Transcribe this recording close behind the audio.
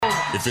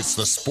If it's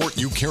the sport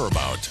you care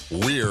about,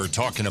 we're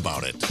talking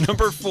about it.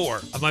 Number 4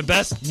 of my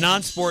best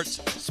non-sports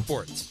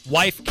sports,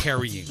 wife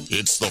carrying.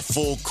 It's the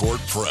Full Court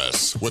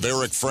Press with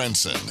Eric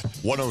Franson,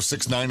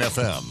 106.9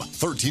 FM,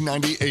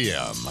 1390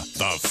 AM,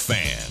 The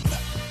Fan.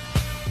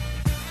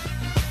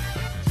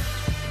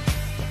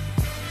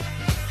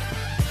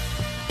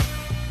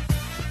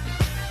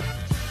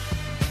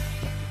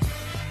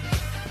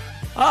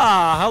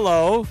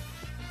 Hello.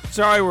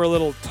 Sorry we're a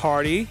little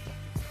tardy.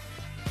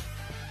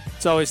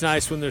 It's always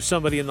nice when there's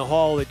somebody in the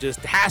hall that just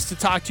has to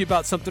talk to you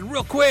about something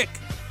real quick.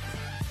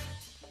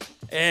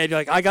 And you're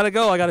like, I got to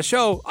go. I got a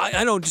show.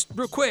 I know, just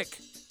real quick.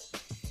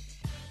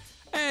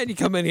 And you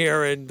come in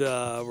here and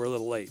we're a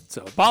little late.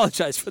 So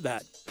apologize for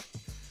that.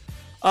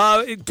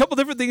 A couple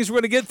different things we're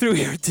going to get through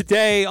here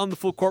today on the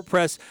Full Court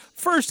Press.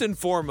 First and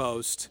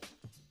foremost,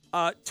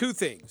 2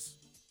 things.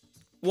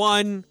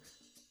 One,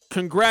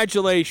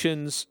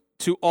 congratulations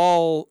to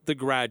all the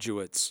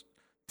graduates.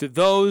 To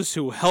those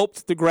who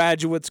helped the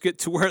graduates get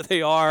to where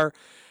they are,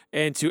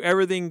 and to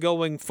everything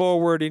going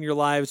forward in your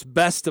lives,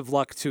 best of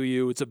luck to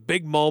you. It's a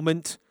big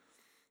moment.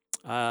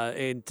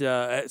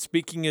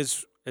 Speaking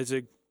as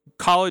a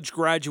college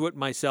graduate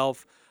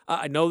myself,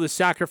 I know the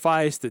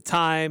sacrifice, the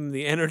time,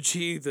 the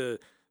energy, the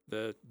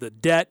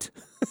debt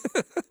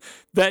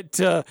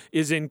that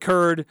is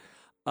incurred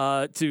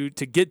to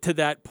get to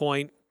that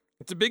point.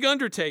 It's a big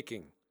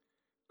undertaking,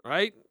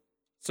 right?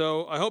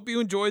 So I hope you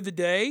enjoyed the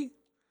day.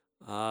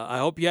 I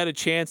hope you had a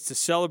chance to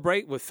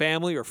celebrate with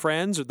family or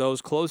friends or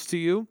those close to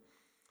you.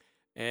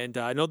 And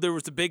I know there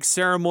was a big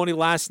ceremony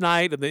last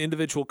night of the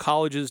individual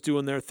colleges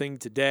doing their thing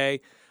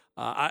today.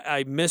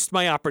 I missed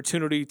my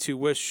opportunity to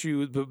wish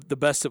you the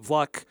best of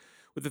luck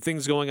with the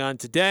things going on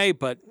today,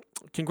 but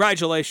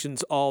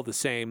congratulations all the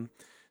same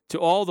to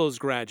all those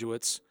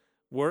graduates,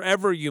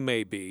 wherever you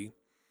may be,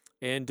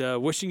 and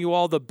wishing you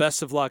all the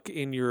best of luck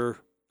in your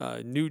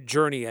new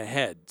journey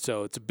ahead.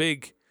 So it's a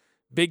big,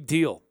 big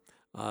deal.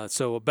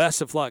 So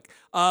best of luck.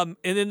 And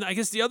then I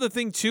guess the other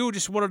thing too,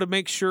 just wanted to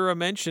make sure I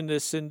mentioned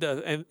this, and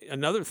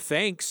another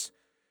thanks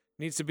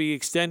needs to be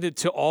extended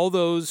to all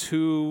those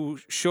who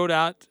showed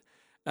out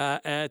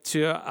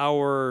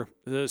to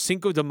the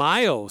Cinco de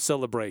Mayo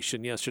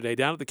celebration yesterday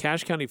down at the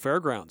Cache County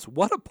Fairgrounds.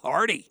 What a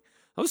party!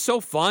 That was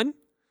so fun.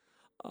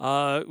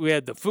 We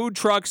had the food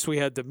trucks, we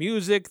had the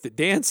music, the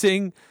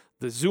dancing,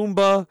 the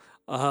Zumba.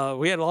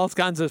 We had all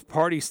kinds of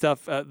party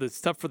stuff, the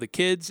stuff for the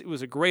kids. It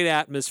was a great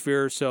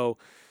atmosphere. So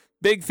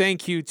big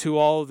thank you to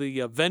all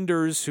the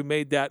vendors who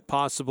made that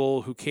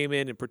possible, who came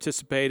in and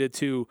participated,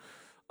 to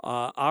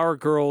our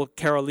girl,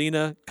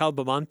 Carolina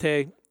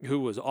Calbamonte, who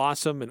was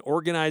awesome in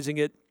organizing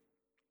it,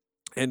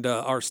 and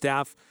our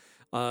staff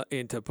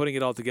into putting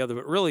it all together.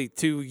 But really,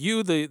 to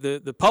you,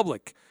 the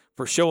public,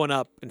 for showing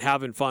up and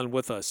having fun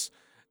with us,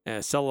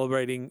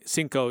 celebrating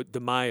Cinco de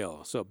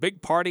Mayo. So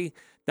big party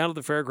down at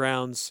the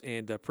fairgrounds,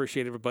 and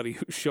appreciate everybody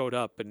who showed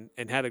up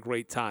and had a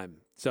great time.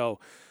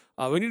 So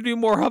we need to do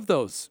more of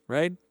those,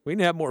 right? We need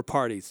to have more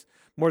parties,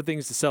 more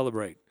things to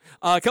celebrate.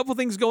 A couple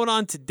things going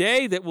on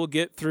today that we'll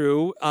get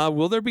through.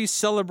 Will there be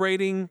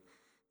celebrating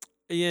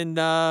in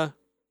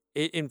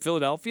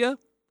Philadelphia?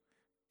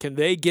 Can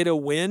they get a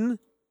win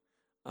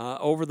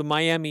over the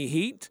Miami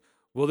Heat?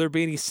 Will there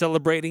be any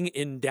celebrating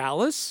in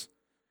Dallas?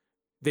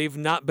 They've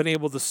not been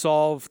able to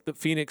solve the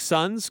Phoenix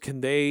Suns. Can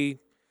they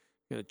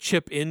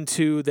chip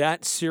into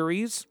that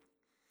series?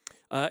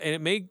 And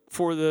it may,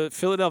 for the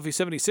Philadelphia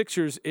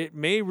 76ers, it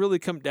may really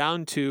come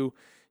down to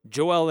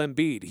Joel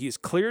Embiid. He's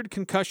cleared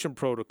concussion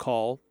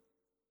protocol.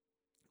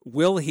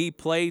 Will he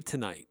play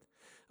tonight?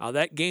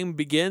 That game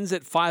begins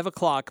at 5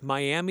 o'clock.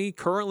 Miami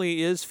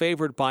currently is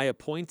favored by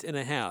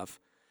 1.5.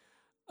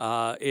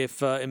 If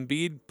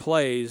Embiid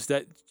plays,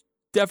 that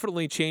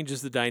definitely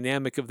changes the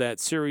dynamic of that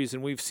series,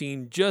 and we've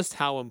seen just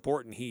how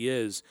important he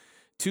is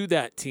to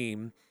that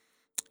team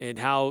and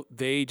how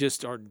they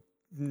just are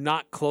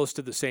not close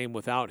to the same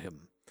without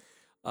him.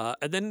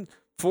 And then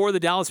for the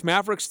Dallas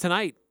Mavericks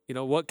tonight,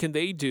 what can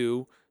they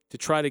do to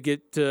try to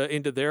get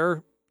into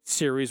their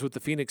series with the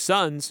Phoenix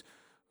Suns,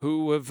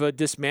 who have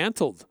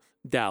dismantled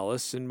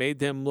Dallas and made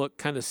them look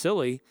kind of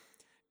silly,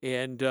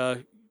 and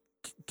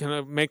kind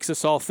of makes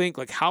us all think,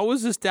 like, how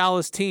is this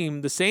Dallas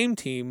team the same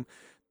team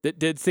that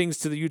did things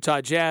to the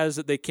Utah Jazz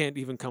that they can't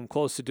even come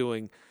close to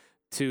doing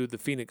to the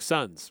Phoenix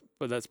Suns?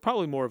 But that's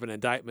probably more of an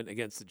indictment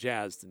against the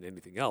Jazz than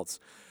anything else.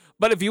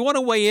 But if you want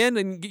to weigh in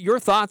and get your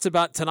thoughts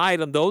about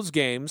tonight on those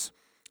games,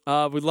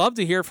 we'd love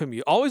to hear from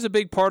you. Always a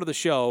big part of the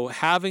show,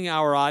 having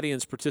our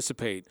audience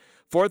participate.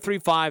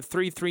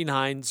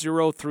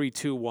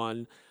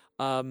 435-339-0321.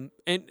 And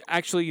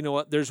actually, you know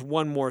what? There's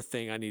one more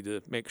thing I need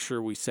to make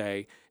sure we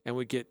say, and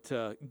we get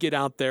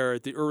out there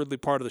at the early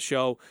part of the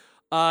show.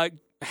 Had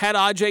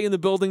Ajay in the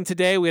building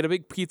today. We had a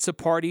big pizza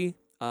party.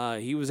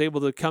 He was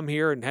able to come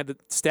here and had the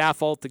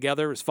staff all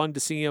together. It was fun to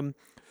see him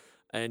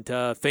and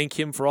thank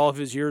him for all of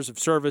his years of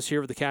service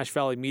here with the Cache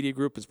Valley Media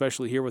Group,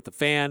 especially here with the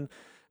Fan.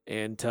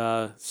 And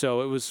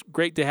so it was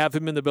great to have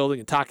him in the building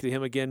and talk to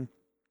him again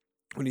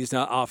when he's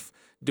not off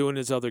doing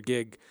his other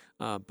gig.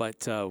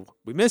 But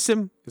we miss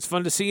him. It's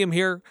fun to see him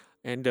here.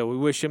 and we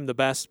wish him the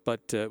best.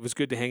 But it was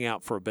good to hang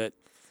out for a bit.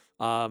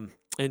 And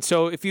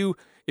so if you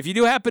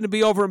do happen to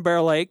be over in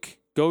Bear Lake,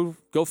 go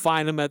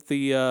find him at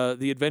the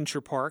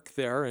adventure park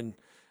there. And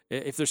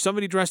if there's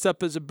somebody dressed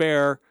up as a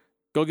bear,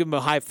 go give him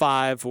a high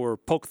five or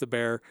poke the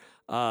bear.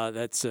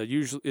 That's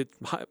usually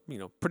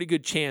pretty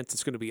good chance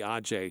it's going to be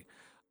Ajay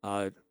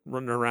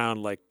running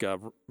around like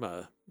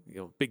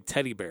big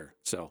teddy bear.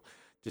 So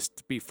just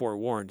to be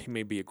forewarned, he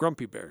may be a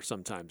grumpy bear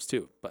sometimes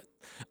too. But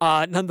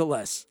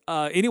nonetheless,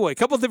 anyway, a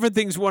couple of different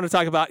things we want to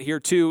talk about here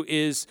too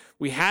is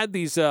we had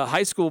these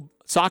high school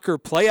soccer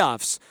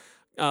playoffs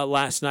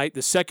last night.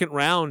 The second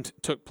round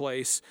took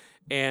place,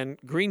 and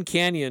not Green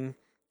Canyon,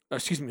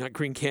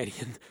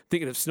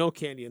 thinking of Snow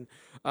Canyon.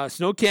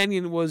 Snow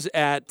Canyon was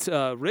at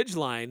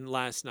Ridgeline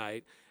last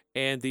night,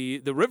 and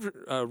the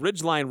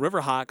Ridgeline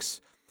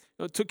Riverhawks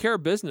took care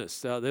of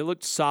business. They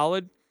looked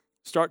solid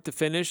start to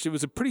finish. It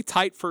was a pretty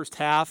tight first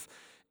half,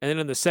 and then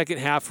in the second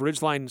half,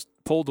 Ridgeline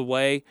pulled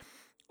away.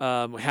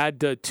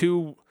 Had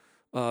two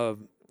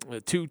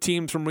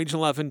teams from Region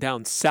 11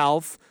 down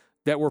south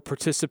that were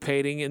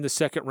participating in the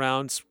second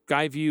round.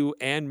 Skyview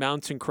and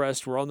Mountain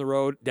Crest were on the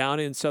road down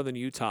in southern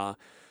Utah.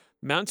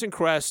 Mountain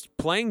Crest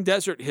playing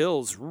Desert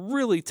Hills,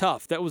 really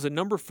tough. That was a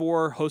number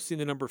 4 hosting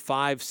the number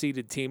 5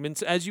 seeded team.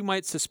 And as you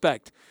might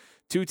suspect,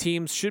 two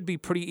teams should be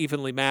pretty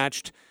evenly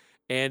matched.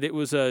 And it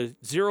was a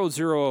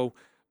 0-0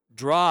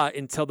 draw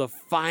until the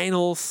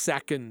final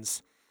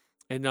seconds.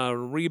 And a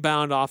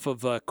rebound off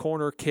of a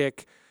corner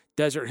kick.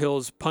 Desert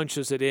Hills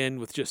punches it in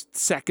with just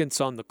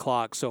seconds on the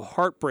clock. So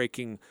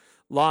heartbreaking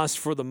loss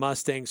for the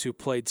Mustangs, who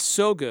played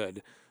so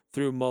good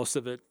through most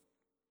of it.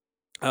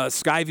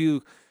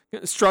 Skyview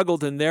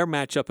struggled in their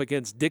matchup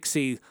against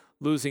Dixie,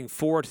 losing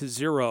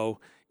 4-0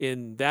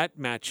 in that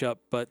matchup.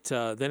 But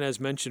then, as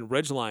mentioned,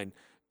 Ridgeline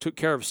took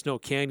care of Snow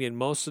Canyon,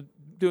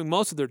 doing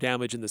most of their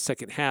damage in the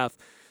second half.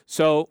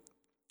 So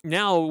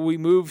now we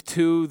move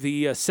to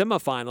the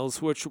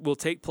semifinals, which will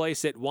take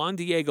place at Juan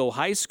Diego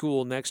High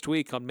School next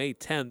week on May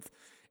 10th.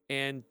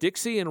 And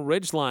Dixie and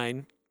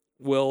Ridgeline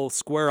will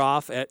square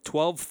off at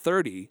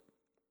 12:30.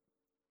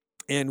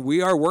 And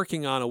we are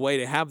working on a way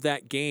to have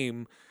that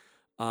game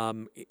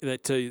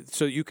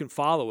so you can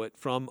follow it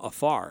from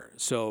afar.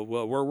 So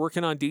we're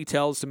working on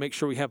details to make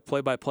sure we have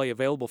play-by-play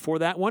available for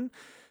that one.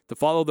 To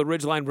follow the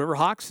Ridgeline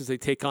Riverhawks as they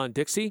take on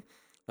Dixie.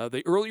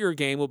 The earlier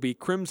game will be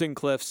Crimson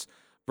Cliffs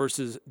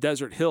versus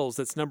Desert Hills.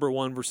 That's number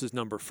 1 versus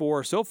number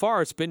 4. So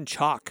far, it's been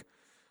chalk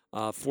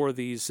for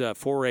these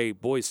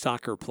 4A boys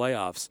soccer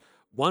playoffs.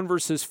 1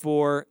 versus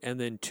 4, and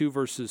then 2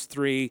 versus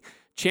 3.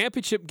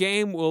 Championship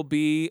game will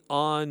be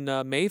on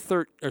May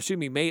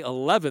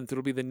 11th.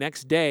 It'll be the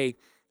next day,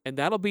 and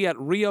that'll be at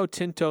Rio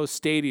Tinto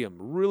Stadium.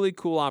 Really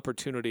cool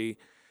opportunity.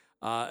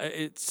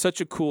 It's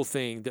such a cool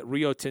thing that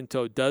Rio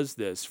Tinto does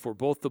this for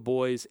both the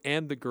boys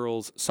and the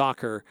girls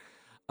soccer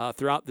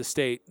throughout the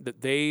state,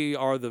 that they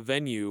are the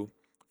venue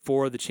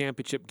for the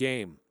championship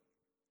game.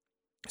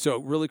 So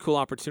really cool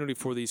opportunity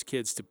for these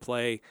kids to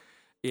play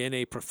in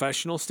a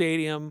professional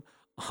stadium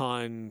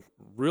on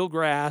real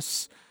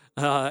grass,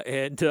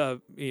 and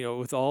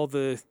with all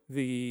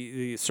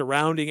the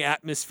surrounding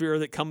atmosphere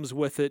that comes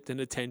with it and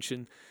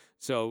attention.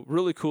 So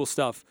really cool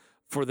stuff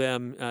for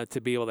them to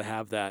be able to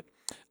have that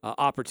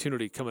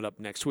opportunity coming up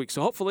next week.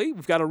 So hopefully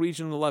we've got a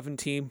Region 11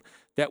 team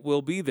that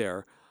will be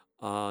there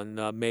on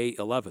May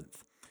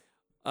 11th.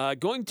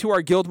 Going to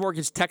our Guild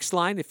Mortgage text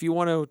line, if you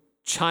want to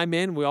chime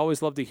in, we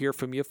always love to hear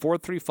from you.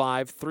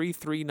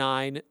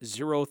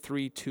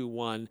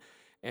 435-339-0321.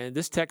 And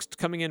this text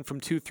coming in from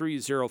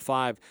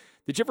 2305.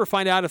 Did you ever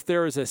find out if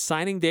there is a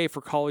signing day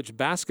for college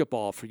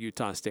basketball for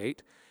Utah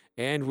State?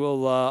 And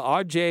will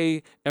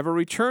Ajay ever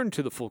return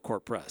to the full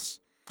court press?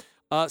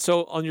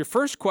 So on your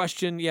first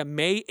question,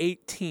 May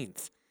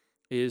 18th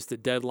is the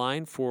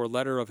deadline for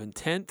letter of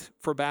intent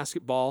for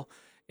basketball.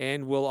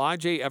 And will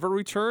Ajay ever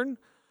return?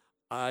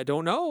 I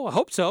don't know. I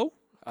hope so.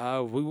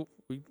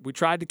 We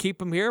tried to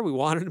keep him here. We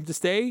wanted him to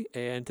stay.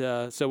 And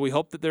so we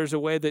hope that there's a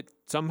way that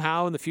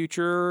somehow in the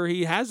future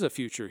he has a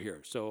future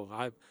here. So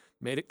I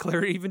made it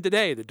clear even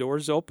today, the door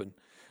is open.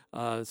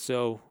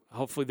 So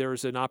hopefully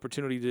there's an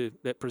opportunity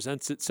that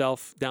presents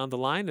itself down the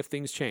line if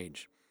things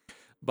change.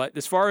 But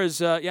as far as,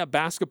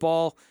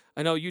 basketball,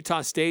 I know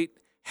Utah State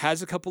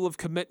has a couple of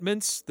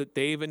commitments that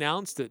they've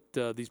announced,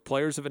 that these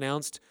players have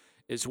announced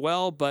as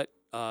well. But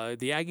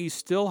the Aggies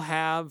still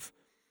have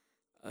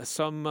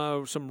some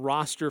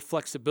roster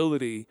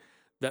flexibility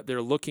that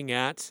they're looking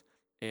at,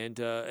 and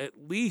at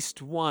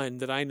least one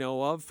that I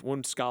know of,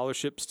 one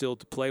scholarship still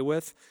to play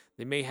with.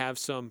 They may have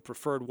some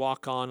preferred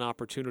walk-on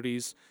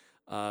opportunities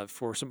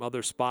for some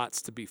other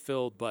spots to be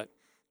filled, but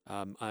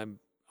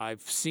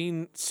I've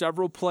seen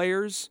several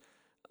players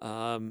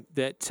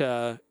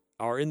that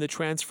are in the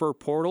transfer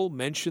portal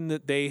mention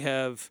that they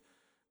have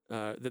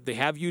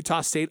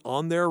Utah State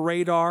on their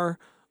radar,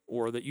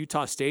 or that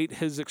Utah State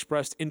has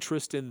expressed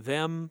interest in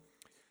them.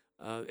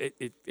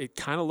 It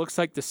kind of looks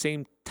like the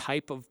same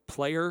type of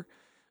player,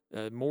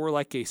 more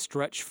like a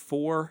stretch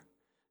 4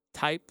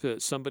 type.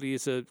 Somebody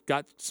is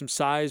got some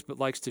size but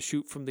likes to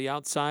shoot from the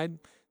outside.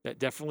 That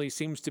definitely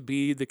seems to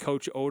be the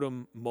Coach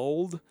Odom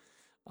mold,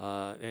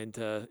 and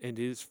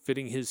is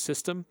fitting his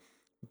system.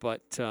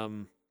 But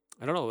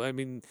I don't know. I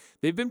mean,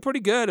 they've been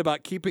pretty good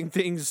about keeping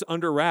things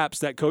under wraps.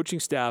 That coaching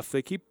staff,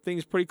 they keep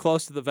things pretty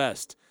close to the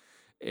vest.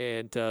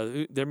 And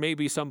there may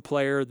be some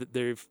player that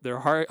they're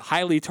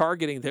highly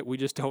targeting that we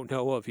just don't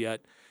know of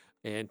yet,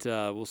 and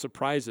will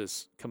surprise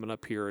us coming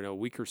up here in a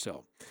week or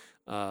so.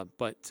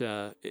 But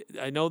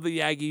I know the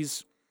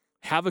Aggies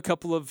have a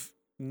couple of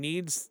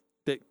needs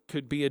that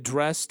could be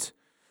addressed,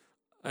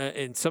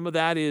 and some of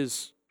that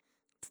is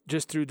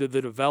just through the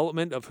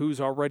development of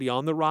who's already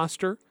on the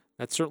roster.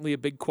 That's certainly a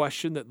big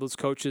question that those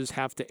coaches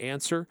have to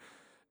answer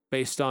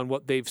based on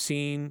what they've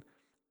seen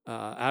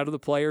out of the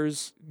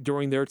players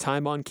during their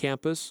time on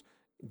campus.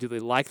 Do they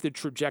like the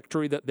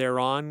trajectory that they're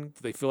on?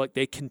 Do they feel like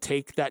they can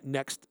take that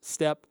next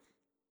step?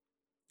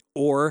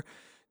 Or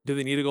do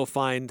they need to go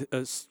find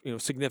a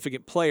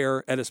significant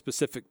player at a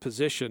specific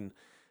position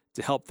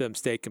to help them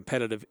stay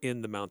competitive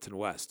in the Mountain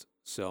West?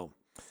 So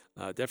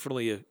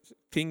definitely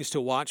things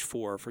to watch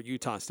for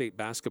Utah State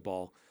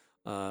basketball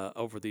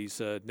over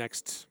these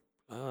next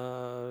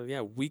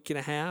week and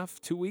a half,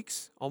 2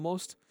 weeks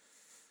almost.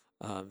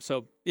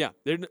 So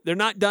they're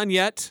not done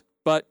yet,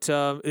 but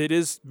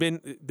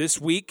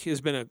this week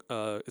has been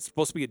it's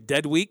supposed to be a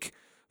dead week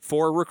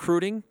for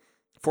recruiting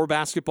for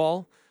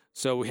basketball.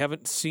 So we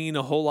haven't seen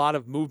a whole lot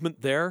of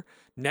movement there.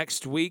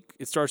 Next week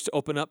it starts to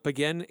open up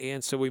again,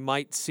 and so we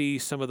might see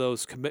some of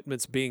those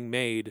commitments being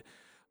made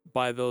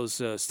by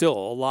those still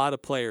a lot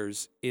of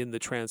players in the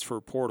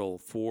transfer portal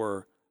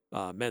for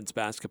men's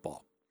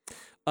basketball.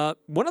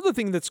 One other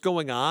thing that's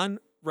going on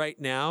right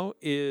now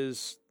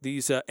is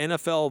these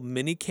NFL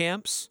mini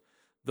camps.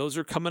 Those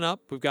are coming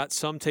up. We've got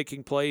some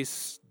taking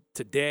place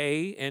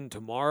today and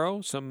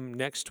tomorrow, some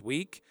next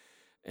week.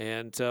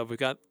 And we've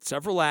got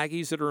several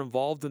Aggies that are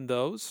involved in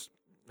those.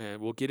 And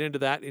we'll get into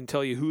that and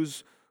tell you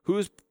who's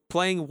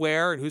playing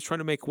where and who's trying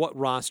to make what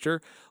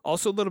roster.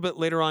 Also, a little bit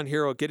later on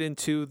here, I'll get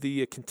into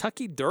the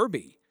Kentucky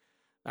Derby.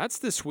 That's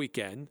this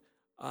weekend.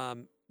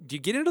 Do you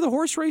get into the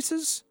horse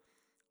races?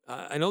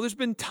 I know there's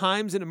been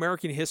times in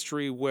American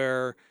history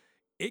where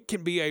it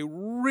can be a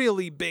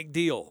really big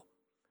deal.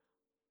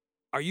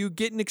 Are you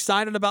getting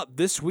excited about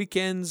this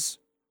weekend's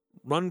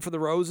Run for the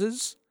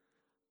Roses?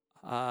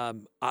 I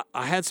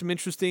had some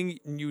interesting,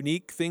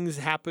 unique things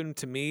happen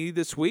to me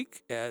this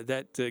week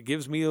that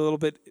gives me a little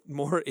bit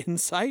more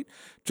insight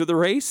to the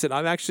race, and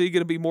I'm actually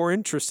going to be more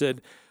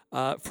interested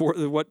for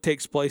what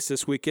takes place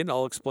this weekend.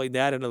 I'll explain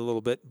that in a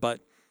little bit, but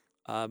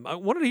I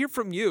wanted to hear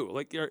from you.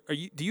 Like,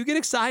 do you get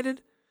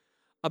excited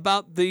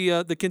about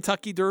the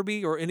Kentucky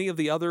Derby or any of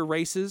the other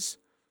races,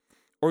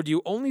 or do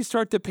you only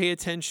start to pay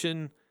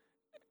attention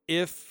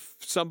if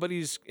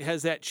somebody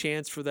has that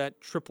chance for that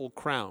triple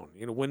crown,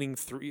 winning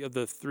 3 of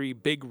the 3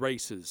 big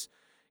races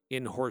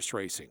in horse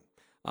racing?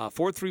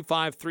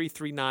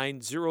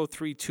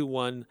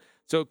 435-339-0321.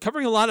 So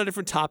covering a lot of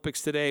different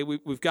topics today.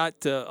 We've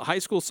got high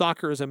school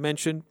soccer, as I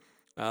mentioned,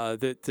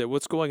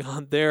 what's going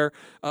on there.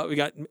 We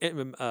got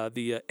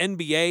the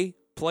NBA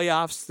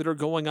playoffs that are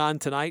going on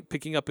tonight,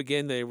 picking up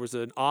again. There was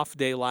an off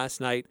day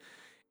last night.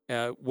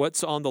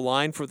 What's on the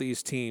line for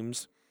these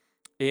teams?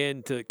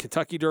 And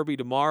Kentucky Derby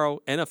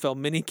tomorrow, NFL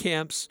mini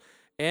camps.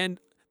 And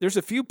there's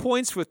a few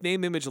points with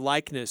name, image,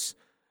 likeness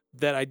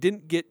that I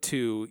didn't get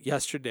to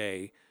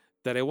yesterday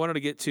that I wanted to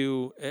get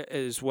to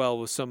as well,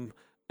 with some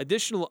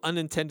additional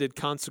unintended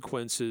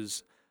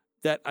consequences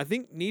that I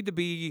think need to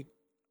be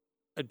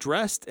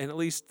addressed and at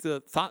least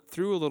thought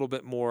through a little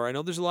bit more. I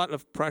know there's a lot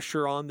of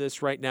pressure on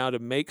this right now to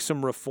make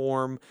some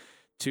reform,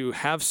 to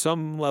have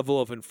some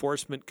level of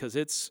enforcement, because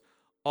it's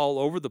all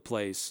over the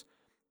place.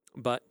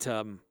 But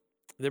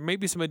there may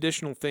be some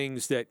additional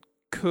things that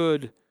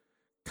could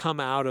come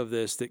out of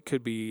this that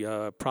could be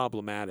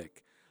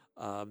problematic,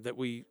 that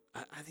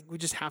I think we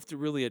just have to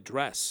really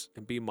address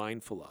and be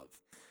mindful of.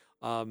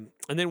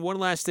 And then one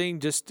last thing,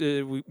 just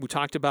we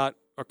talked about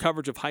our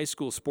coverage of high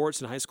school sports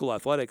and high school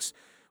athletics.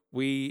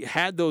 We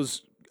had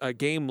those 2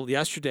 games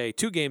yesterday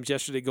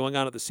going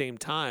on at the same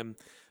time.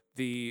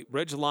 The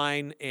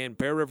Ridgeline and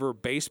Bear River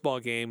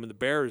baseball game, and the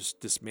Bears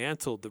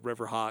dismantled the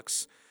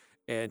Riverhawks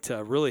and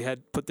really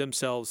had put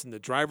themselves in the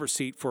driver's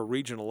seat for a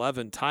Region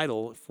 11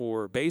 title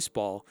for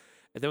baseball.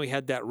 And then we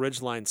had that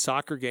Ridgeline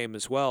soccer game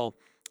as well.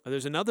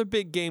 There's another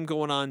big game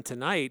going on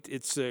tonight.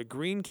 It's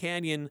Green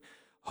Canyon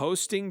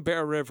hosting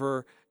Bear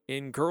River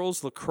in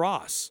girls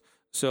lacrosse.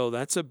 So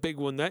that's a big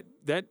one.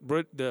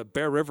 The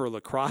Bear River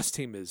lacrosse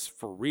team is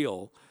for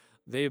real.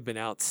 They've been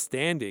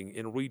outstanding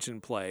in region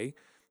play,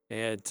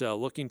 and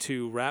looking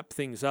to wrap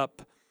things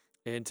up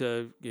and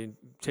to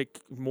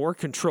take more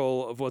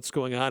control of what's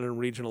going on in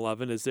Region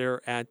 11 as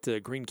they're at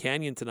Green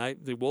Canyon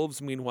tonight. The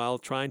Wolves, meanwhile,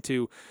 trying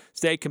to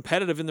stay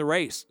competitive in the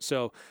race.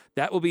 So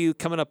that will be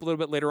coming up a little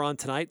bit later on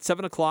tonight,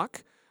 7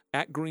 o'clock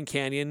at Green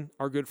Canyon.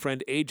 Our good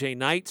friend A.J.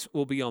 Knight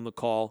will be on the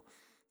call,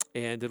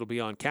 and it'll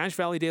be on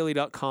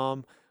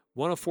CashValleyDaily.com,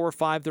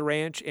 104.5 The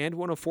Ranch, and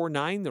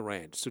 104.9 The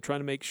Ranch. So trying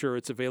to make sure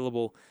it's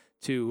available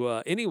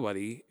to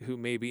anybody who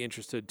may be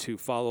interested to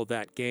follow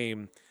that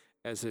game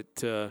as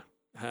it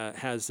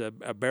has a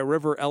Bear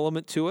River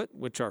element to it,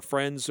 which our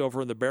friends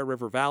over in the Bear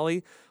River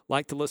Valley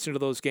like to listen to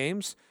those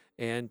games,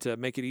 and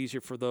make it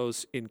easier for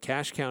those in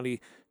Cache County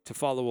to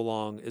follow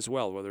along as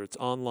well, whether it's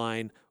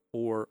online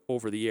or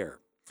over the air.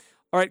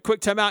 All right,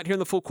 quick timeout here in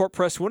the Full Court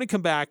Press. When we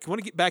come back, I want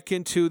to get back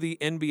into the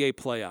NBA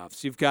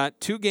playoffs. You've got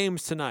 2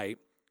 games tonight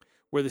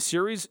where the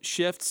series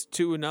shifts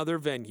to another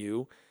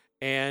venue,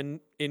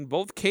 and in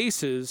both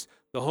cases,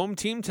 the home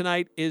team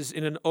tonight is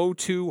in an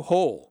 0-2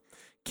 hole.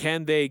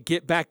 Can they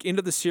get back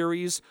into the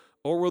series,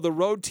 or will the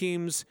road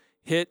teams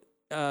hit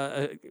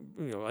a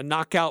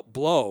knockout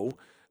blow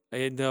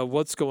and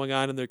what's going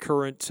on in their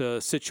current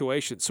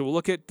situation? So we'll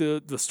look at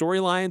the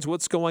storylines,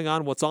 what's going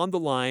on, what's on the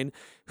line,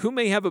 who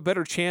may have a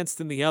better chance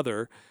than the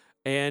other.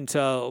 And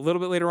a little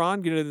bit later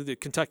on, get into the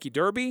Kentucky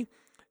Derby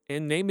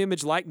and name,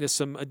 image, likeness,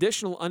 some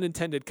additional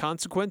unintended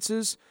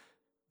consequences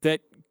that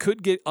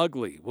could get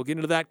ugly. We'll get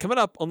into that coming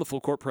up on the Full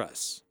Court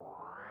Press.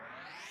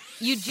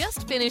 You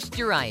just finished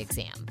your eye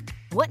exam.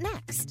 What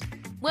next?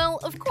 Well,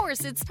 of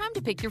course, it's time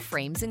to pick your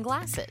frames and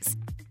glasses.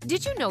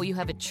 Did you know you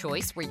have a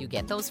choice where you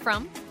get those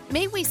from?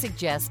 May we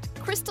suggest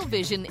Crystal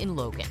Vision in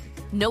Logan.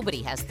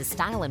 Nobody has the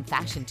style and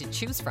fashion to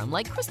choose from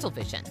like Crystal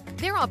Vision.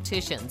 Their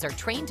opticians are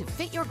trained to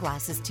fit your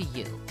glasses to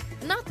you,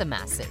 not the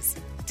masses.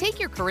 Take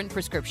your current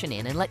prescription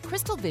in and let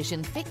Crystal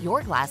Vision fit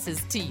your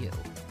glasses to you.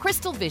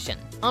 Crystal Vision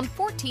on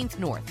 14th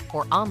North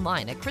or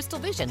online at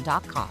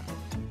crystalvision.com.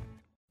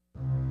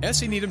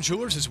 S.E. Needham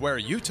Jewelers is where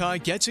Utah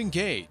gets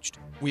engaged.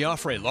 We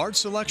offer a large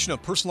selection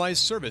of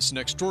personalized service and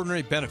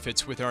extraordinary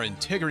benefits with our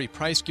integrity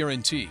price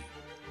guarantee.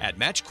 At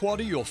match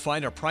quality, you'll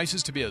find our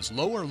prices to be as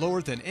low or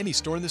lower than any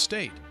store in the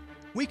state.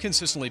 We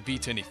consistently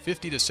beat any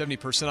 50 to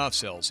 70% off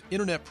sales,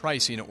 internet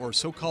pricing, or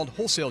so-called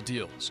wholesale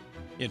deals.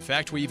 In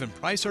fact, we even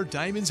price our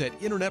diamonds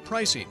at internet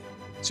pricing,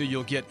 so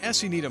you'll get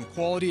S.E. Needham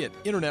quality at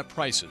internet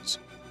prices.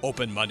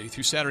 Open Monday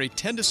through Saturday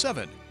 10 to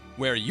 7,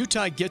 where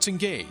Utah gets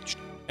engaged.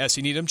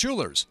 S.E. Needham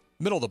Jewelers,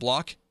 middle of the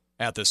block,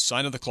 at the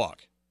sign of the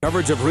clock.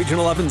 Coverage of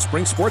Regional 11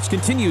 Spring Sports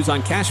continues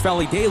on Cache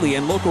Valley Daily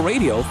and local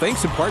radio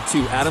thanks in part to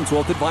Adams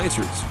Wealth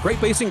Advisors, Great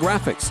Basin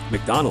Graphics,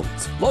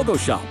 McDonald's, Logo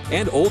Shop,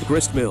 and Old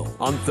Grist Mill.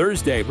 On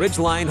Thursday,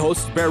 Ridgeline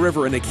hosts Bear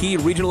River in a key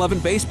Regional 11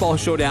 baseball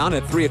showdown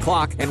at 3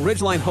 o'clock, and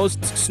Ridgeline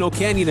hosts Snow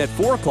Canyon at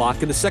 4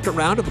 o'clock in the second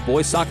round of the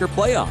boys soccer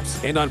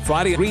playoffs. And on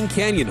Friday, Green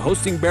Canyon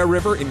hosting Bear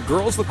River in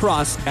girls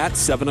lacrosse at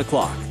 7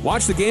 o'clock.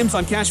 Watch the games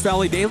on Cache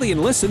Valley Daily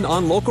and listen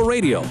on local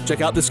radio.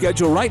 Check out the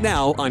schedule right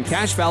now on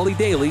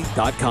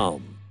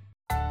CacheValleyDaily.com.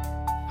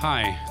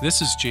 Hi,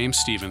 this is James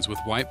Stevens with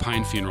White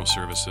Pine Funeral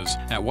Services.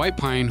 At White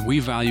Pine, we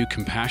value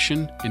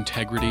compassion,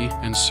 integrity,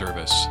 and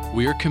service.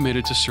 We are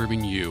committed to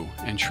serving you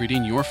and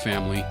treating your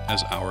family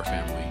as our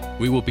family.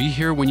 We will be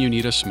here when you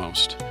need us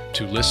most,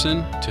 to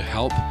listen, to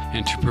help,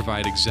 and to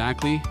provide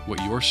exactly what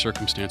your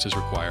circumstances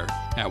require.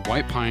 At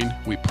White Pine,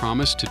 we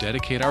promise to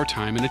dedicate our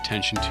time and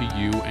attention to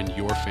you and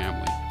your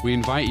family. We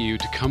invite you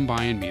to come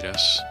by and meet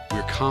us.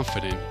 We're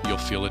confident you'll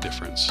feel a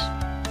difference.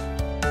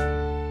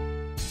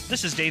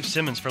 This is Dave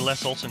Simmons for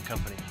Les Olson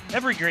Company.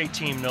 Every great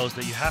team knows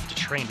that you have to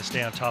train to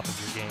stay on top of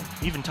your game.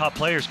 Even top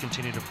players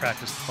continue to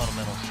practice the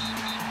fundamentals.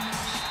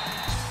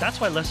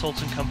 That's why Les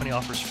Olson Company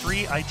offers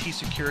free IT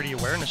security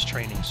awareness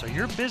training so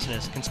your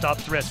business can stop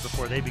threats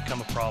before they become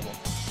a problem.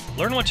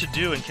 Learn what to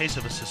do in case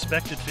of a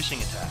suspected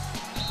phishing attack.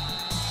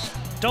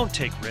 Don't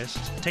take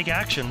risks. Take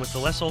action with the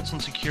Les Olson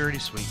Security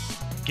Suite.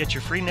 Get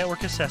your free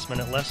network assessment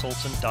at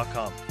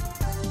lesolson.com.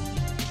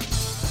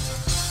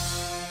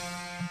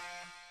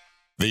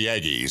 The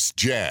Aggies,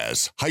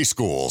 Jazz, high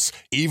schools,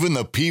 even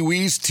the Pee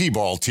Wee's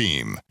T-ball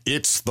team.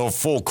 It's the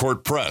Full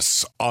Court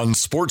Press on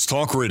Sports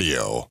Talk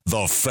Radio,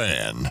 The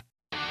Fan.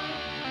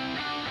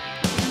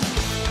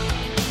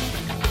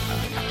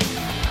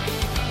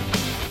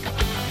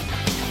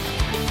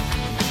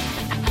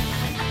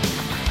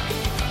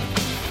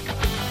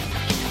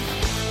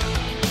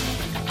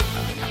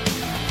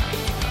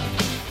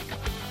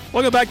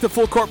 Welcome back to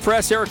Full Court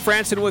Press. Eric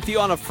Franson with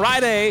you on a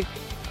Friday.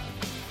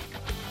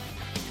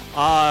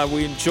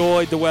 We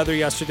enjoyed the weather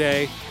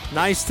yesterday.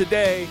 Nice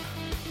today.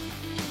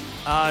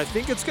 I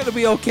think it's going to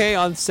be okay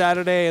on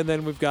Saturday, and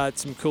then we've got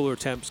some cooler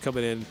temps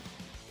coming in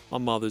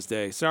on Mother's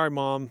Day. Sorry,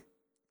 Mom.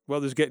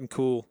 Weather's getting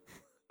cool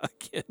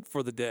again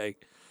for the day.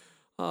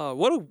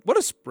 What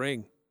a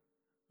spring.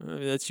 I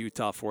mean, that's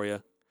Utah for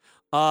you.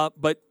 But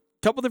a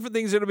couple different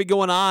things that are going to be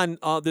going on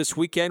this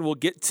weekend. We'll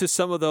get to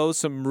some of those,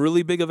 some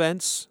really big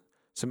events,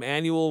 some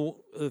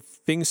annual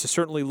things to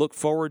certainly look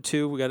forward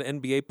to. We got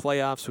NBA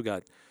playoffs. We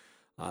got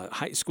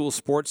high school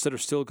sports that are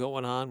still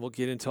going on. We'll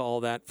get into all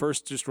that.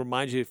 First, just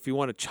remind you, if you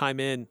want to chime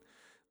in,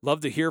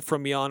 love to hear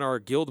from you on our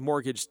Guild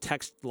Mortgage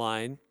text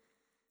line,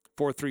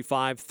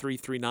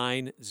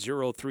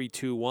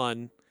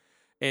 435-339-0321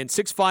 and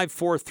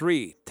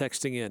 6543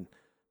 texting in.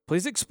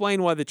 Please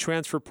explain why the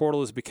transfer portal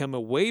has become a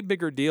way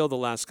bigger deal the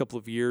last couple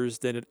of years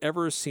than it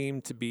ever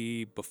seemed to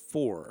be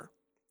before.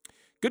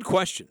 Good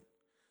question.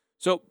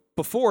 So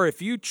before,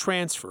 if you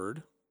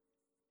transferred,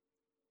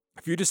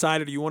 if you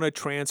decided you want to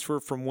transfer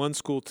from one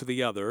school to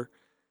the other,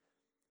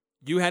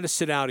 you had to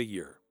sit out a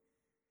year.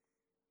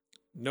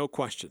 No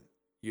question.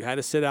 You had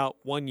to sit out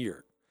 1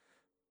 year.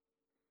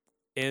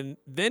 And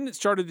then it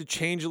started to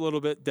change a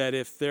little bit that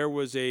if there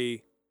was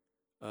a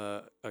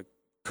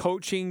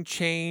coaching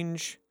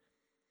change,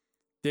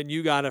 then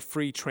you got a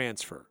free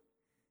transfer.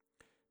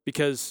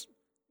 Because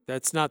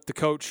that's not the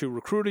coach who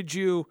recruited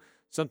you.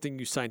 Something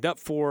you signed up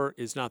for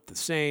is not the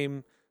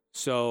same.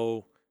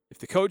 So if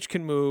the coach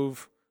can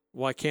move,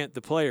 why can't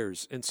the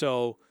players? And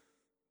so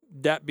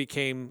that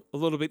became a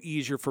little bit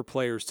easier for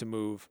players to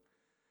move.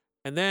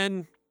 And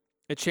then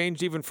it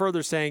changed even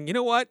further, saying, you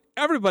know what?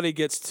 Everybody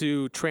gets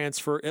to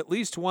transfer at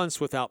least once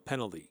without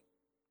penalty.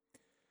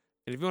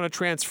 And if you want to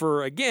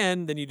transfer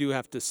again, then you do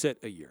have to sit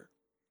a year.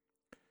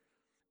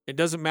 It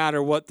doesn't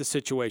matter what the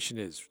situation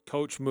is.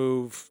 Coach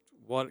moved,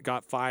 what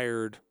got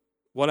fired,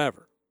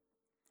 whatever.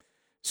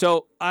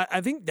 So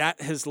I think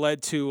that has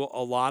led to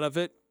a lot of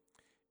it.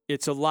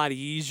 It's a lot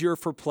easier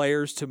for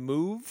players to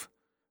move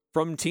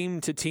from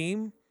team to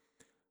team.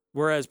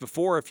 Whereas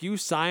before, if you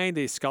signed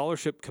a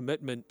scholarship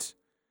commitment,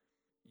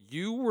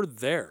 you were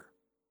there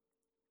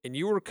and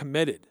you were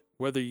committed,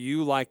 whether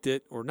you liked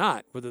it or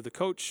not, whether the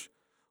coach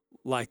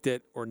liked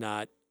it or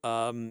not.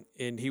 And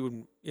he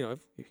would, if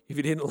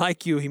he didn't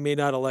like you, he may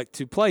not elect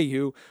to play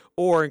you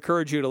or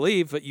encourage you to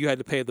leave, but you had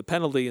to pay the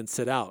penalty and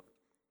sit out.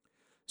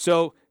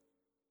 So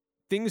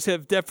things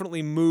have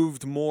definitely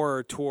moved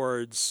more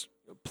towards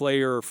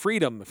player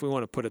freedom, if we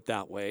want to put it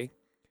that way,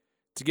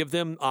 to give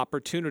them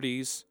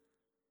opportunities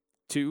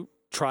to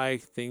try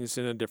things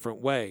in a different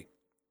way.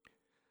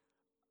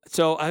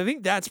 So I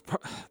think that's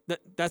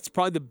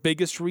probably the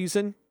biggest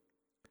reason.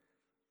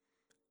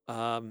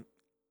 And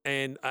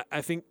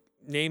I think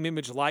name,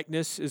 image,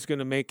 likeness is going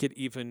to make it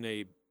even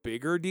a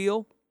bigger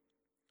deal.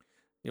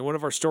 One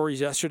of our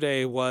stories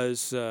yesterday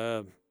was,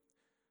 or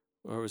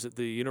was it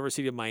the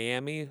University of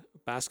Miami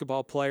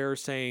basketball player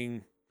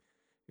saying,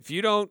 if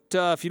you don't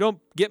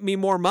get me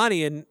more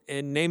money and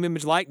name,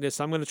 image, likeness,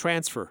 I'm going to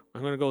transfer.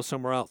 I'm going to go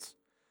somewhere else.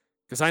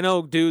 Because I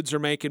know dudes are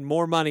making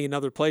more money in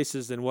other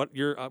places than what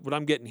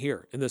I'm getting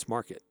here in this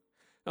market.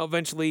 Now,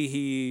 eventually,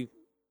 he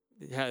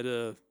had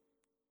a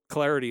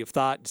clarity of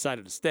thought,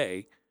 decided to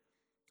stay,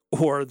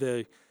 or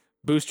the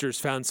boosters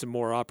found some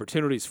more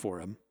opportunities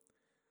for him.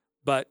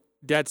 But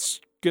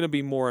that's going to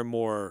be more and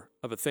more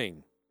of a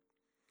thing.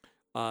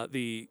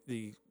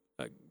 The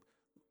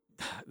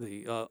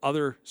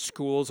other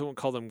schools, I won't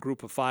call them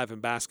Group of Five in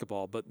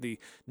basketball, but the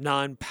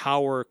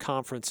non-power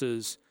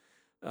conferences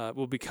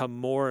will become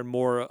more and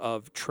more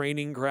of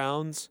training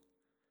grounds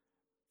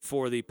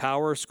for the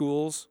power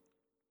schools,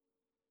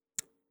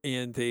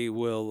 and they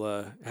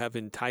will have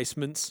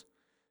enticements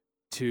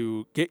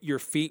to get your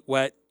feet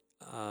wet,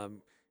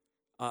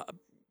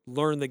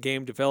 learn the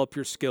game, develop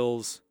your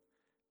skills,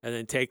 and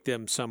then take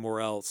them somewhere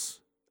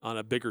else on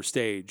a bigger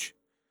stage.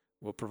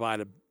 Will provide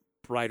a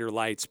brighter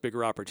lights,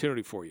 bigger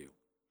opportunity for you.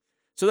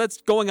 So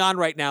that's going on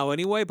right now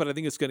anyway, but I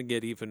think it's going to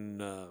get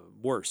even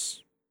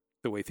worse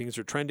the way things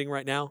are trending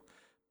right now.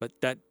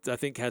 But that, I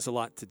think, has a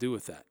lot to do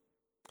with that.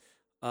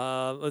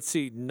 Let's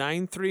see,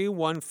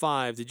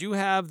 9315. Did you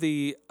have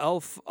the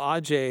Elf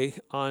Ajay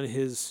on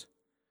his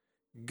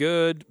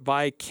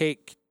goodbye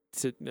cake?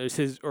 Did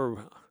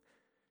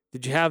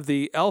you have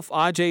the Elf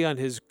Ajay on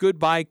his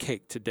goodbye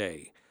cake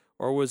today?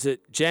 Or was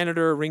it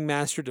janitor,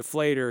 ringmaster,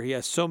 deflator? He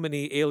has so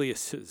many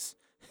aliases.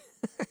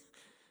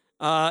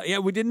 Yeah,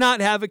 we did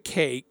not have a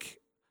cake.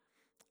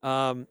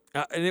 And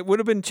it would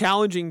have been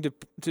challenging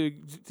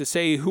to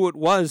say who it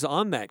was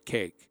on that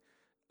cake.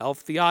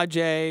 Elf the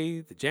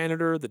Ajay, the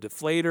janitor, the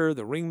deflator,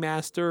 the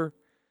ringmaster.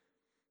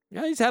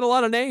 Yeah, he's had a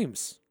lot of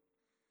names.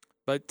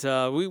 But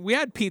we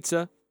had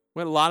pizza. We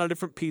had a lot of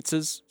different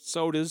pizzas,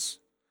 sodas,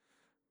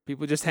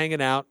 people just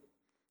hanging out.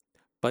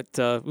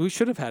 But we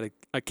should have had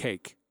a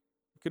cake.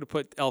 Could have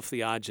put Elf the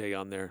Ajay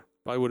on there.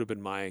 Probably would have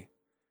been my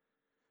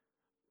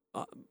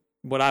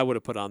what I would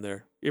have put on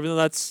there. Even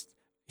though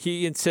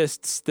he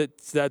insists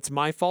that's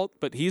my fault,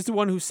 but he's the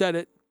one who said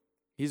it.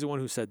 He's the one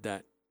who said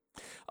that.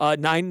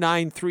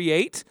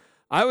 9938.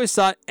 I always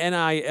thought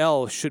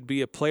NIL should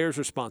be a player's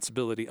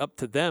responsibility, up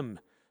to them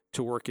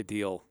to work a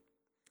deal.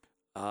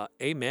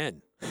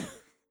 Amen.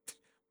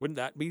 Wouldn't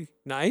that be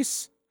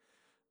nice?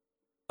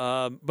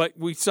 But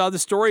we saw the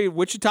story of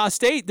Wichita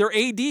State. Their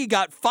AD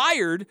got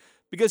fired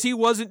because he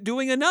wasn't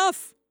doing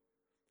enough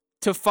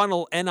to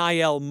funnel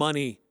NIL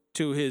money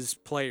to his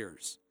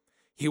players.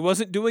 He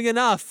wasn't doing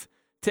enough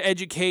to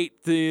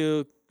educate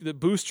the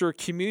booster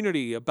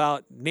community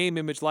about name,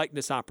 image,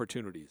 likeness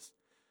opportunities.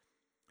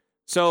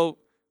 So,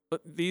 but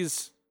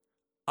these,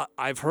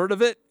 I've heard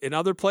of it in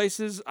other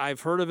places.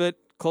 I've heard of it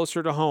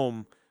closer to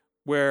home,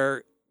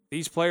 where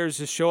these players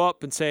just show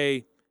up and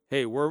say,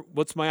 "Hey,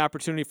 what's my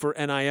opportunity for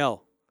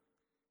NIL?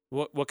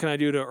 What can I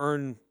do to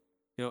earn,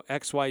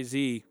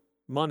 XYZ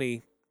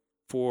money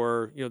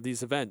for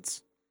these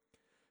events?"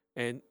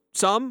 And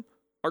some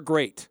are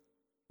great,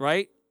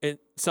 right? And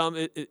some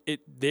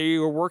they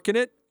are working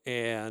it,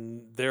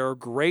 and they're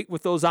great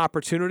with those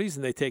opportunities,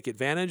 and they take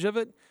advantage of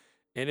it,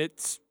 and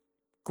it's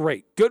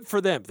great. Good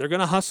for them. They're going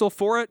to hustle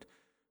for it.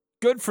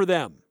 Good for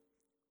them.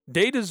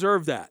 They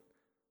deserve that.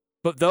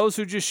 But those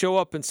who just show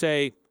up and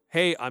say,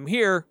 hey, I'm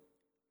here.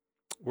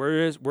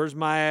 Where's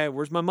my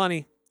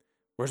money?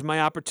 Where's my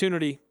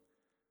opportunity?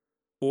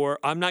 Or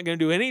I'm not going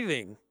to do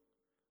anything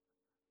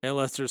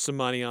unless there's some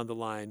money on the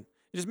line.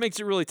 It just makes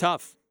it really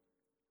tough.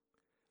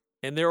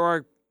 And there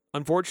are,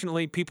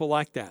 unfortunately, people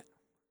like that.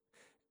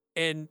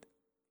 And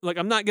like,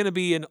 I'm not going to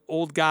be an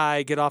old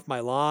guy, get off my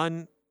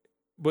lawn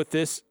with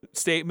this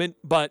statement,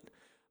 but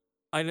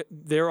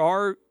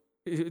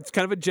it's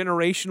kind of a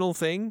generational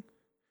thing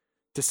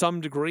to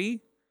some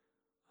degree,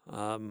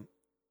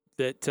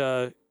 that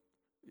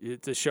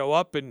to show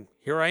up and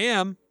here I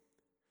am.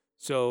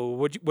 So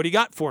what do you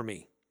got for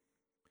me?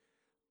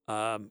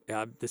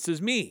 This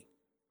is me.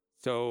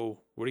 So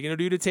what are you going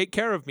to do to take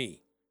care of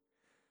me?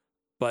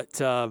 But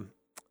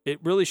it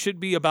really should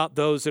be about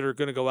those that are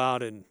going to go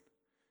out and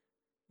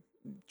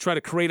try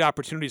to create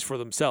opportunities for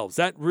themselves.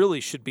 That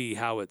really should be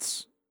how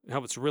it's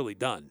really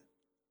done.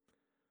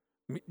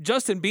 I mean,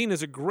 Justin Bean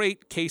is a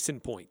great case in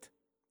point,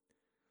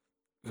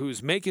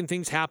 who's making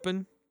things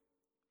happen.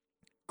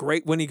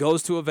 Great when he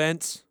goes to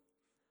events.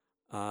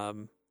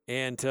 And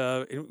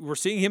we're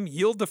seeing him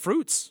yield the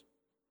fruits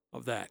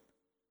of that.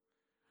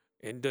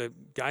 And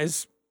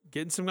guys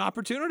getting some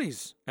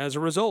opportunities as a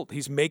result.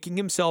 He's making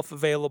himself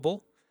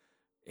available,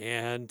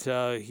 and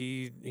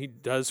he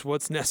does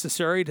what's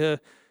necessary to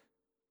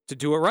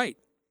do it right.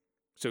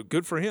 So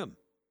good for him.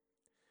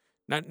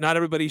 Not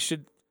everybody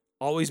should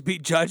always be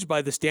judged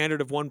by the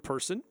standard of one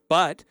person,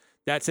 but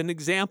that's an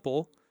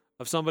example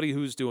of somebody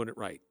who's doing it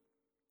right.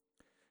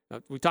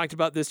 We talked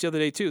about this the other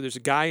day, too. There's a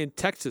guy in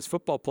Texas,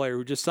 football player,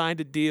 who just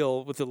signed a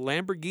deal with a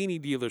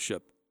Lamborghini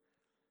dealership.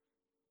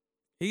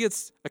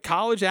 A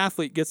college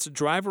athlete gets to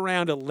drive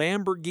around a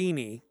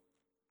Lamborghini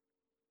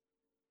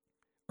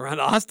around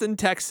Austin,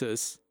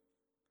 Texas.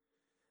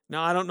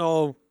 Now, I don't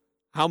know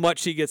how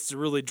much he gets to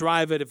really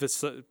drive it, if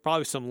it's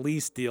probably some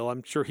lease deal.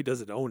 I'm sure he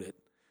doesn't own it.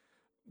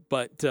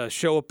 But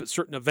show up at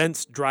certain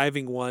events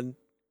driving one.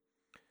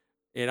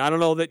 And I don't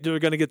know that they're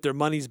going to get their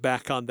money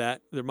back on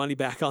that,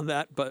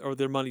 or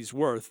their money's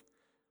worth.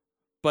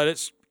 But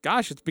it's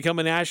become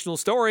a national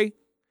story.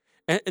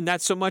 And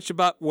that's so much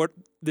about what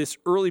this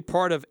early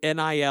part of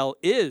NIL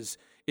is.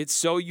 It's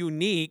so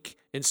unique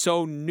and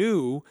so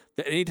new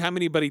that anytime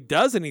anybody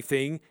does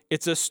anything,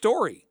 it's a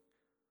story,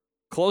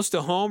 close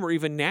to home or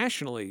even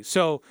nationally.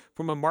 So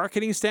from a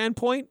marketing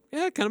standpoint,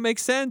 it kind of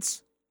makes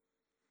sense.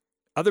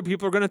 Other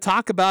people are going to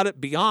talk about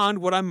it beyond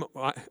what I'm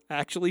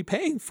actually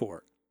paying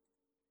for.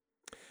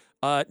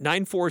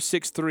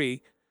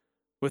 9463,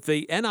 with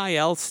the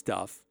NIL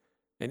stuff,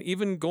 and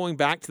even going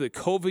back to the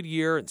COVID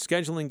year and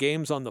scheduling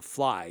games on the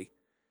fly,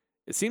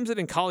 it seems that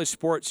in college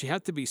sports, you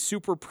have to be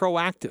super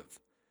proactive.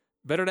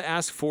 Better to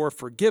ask for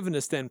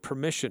forgiveness than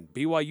permission.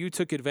 BYU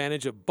took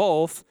advantage of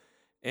both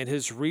and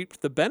has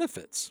reaped the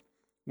benefits.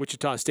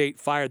 Wichita State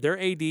fired their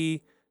AD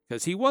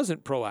because he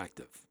wasn't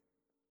proactive.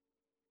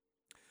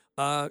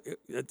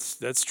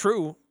 That's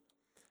true.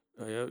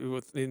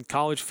 In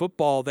college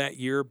football that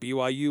year,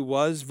 BYU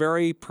was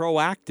very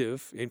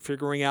proactive in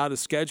figuring out a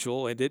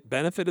schedule, and it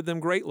benefited them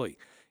greatly.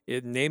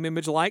 In name,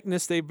 image,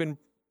 likeness, they've been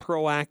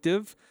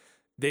proactive.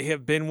 They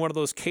have been one of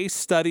those case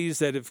studies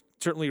that have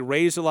certainly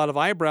raised a lot of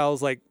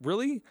eyebrows, like,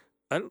 really?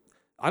 I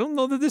don't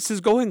know that this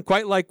is going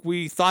quite like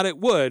we thought it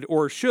would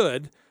or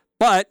should,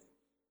 but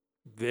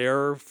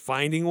they're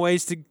finding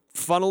ways to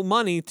funnel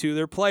money to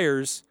their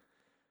players.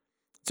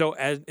 So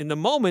in the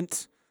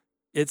moment,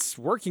 it's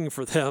working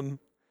for them.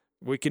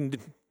 We can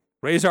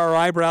raise our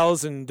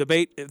eyebrows and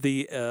debate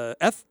the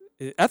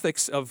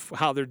ethics of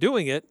how they're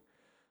doing it,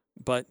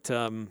 but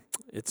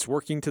it's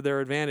working to their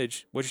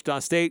advantage. Wichita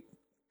State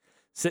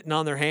sitting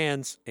on their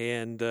hands,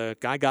 and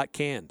guy got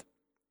canned.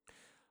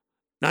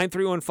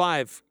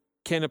 9315,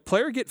 can a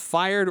player get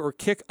fired or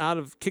kicked out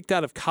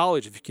of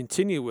college if you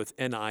continue with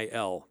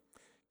NIL?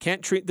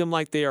 Can't treat them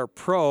like they are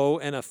pro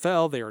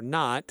NFL. They are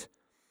not.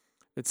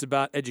 It's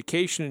about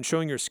education and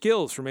showing your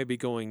skills for maybe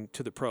going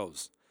to the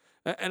pros.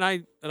 And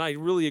I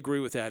really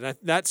agree with that.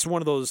 That's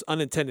one of those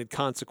unintended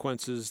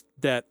consequences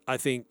that I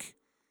think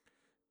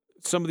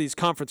some of these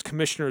conference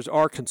commissioners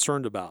are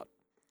concerned about.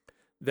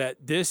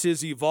 That this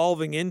is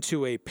evolving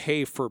into a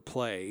pay for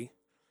play,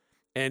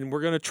 and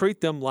we're going to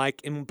treat them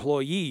like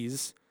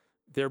employees.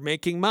 They're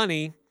making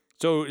money.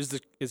 So is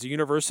the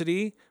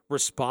university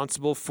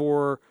responsible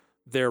for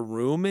their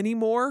room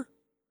anymore?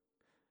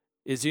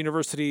 Is the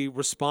university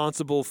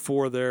responsible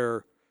for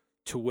their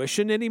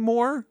tuition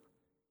anymore?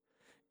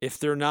 If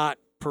they're not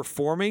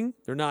performing,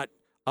 they're not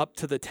up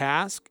to the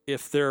task,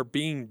 if they're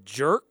being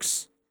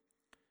jerks,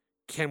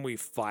 can we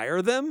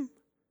fire them?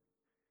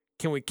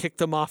 Can we kick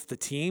them off the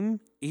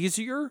team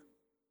easier?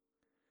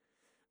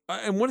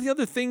 And one of the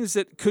other things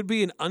that could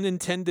be an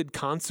unintended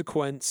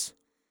consequence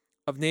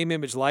of name,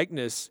 image,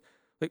 likeness,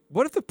 like,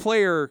 what if the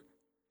player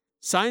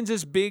signs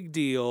this big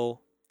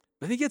deal,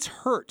 but he gets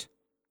hurt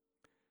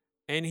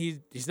and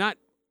he's not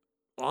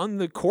on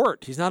the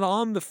court, he's not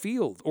on the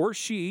field, or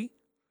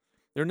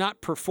they're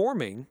not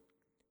performing?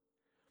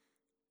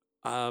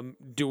 What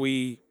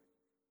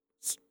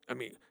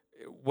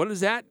is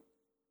that?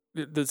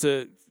 Does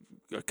a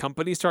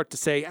company start to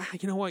say,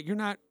 you know what, you're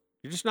not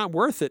You're just not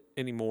worth it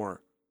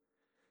anymore,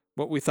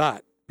 what we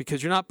thought,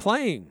 because you're not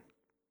playing.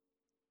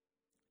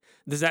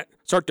 Does that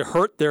start to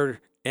hurt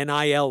their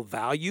NIL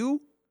value?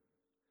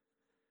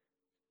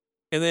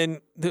 And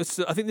then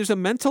I think there's a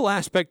mental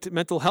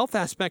health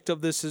aspect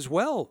of this as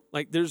well.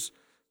 Like there's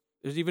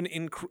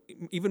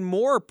even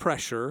more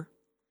pressure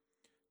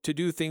to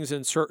do things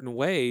in certain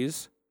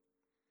ways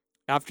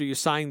after you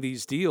sign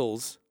these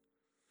deals,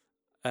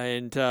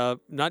 and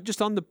not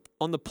just on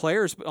the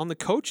players, but on the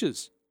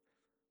coaches.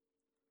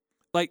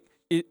 Like,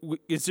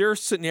 is there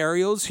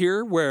scenarios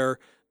here where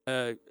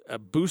a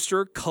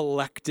booster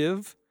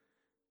collective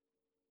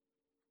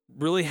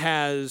really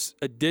has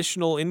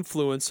additional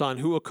influence on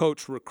who a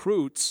coach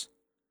recruits,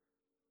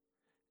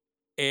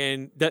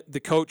 and that the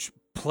coach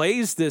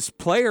plays this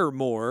player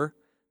more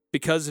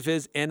because of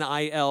his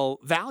NIL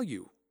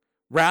value,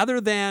 rather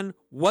than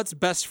what's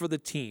best for the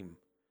team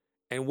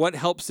and what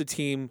helps the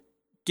team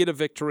get a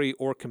victory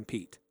or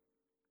compete?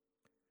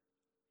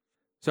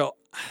 So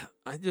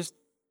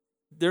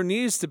there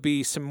needs to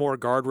be some more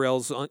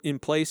guardrails in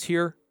place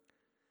here.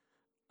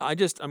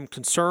 I'm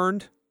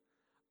concerned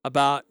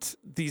about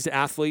these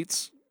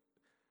athletes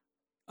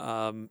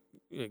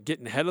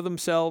getting ahead of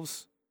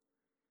themselves.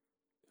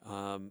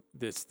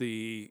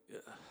 The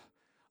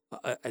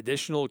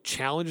additional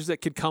challenges that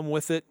could come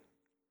with it.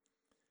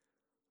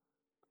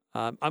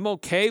 I'm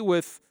okay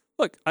with.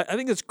 Look, I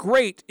think it's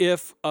great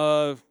if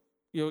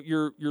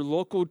your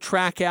local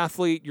track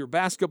athlete, your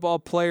basketball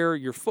player,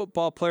 your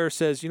football player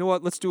says, you know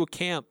what, let's do a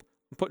camp.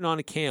 I'm putting on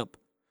a camp.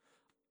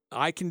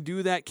 I can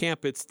do that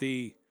camp. It's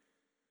the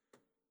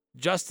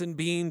Justin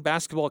Bean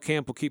basketball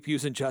camp. We'll keep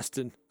using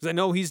Justin because I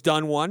know he's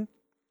done one.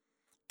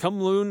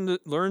 Come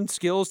learn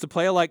skills to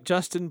play like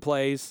Justin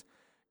plays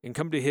and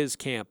come to his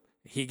camp.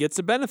 He gets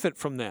a benefit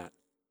from that.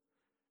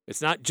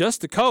 It's not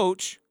just the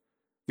coach.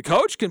 The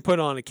coach can put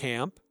on a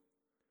camp.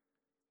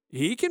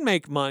 He can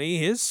make money.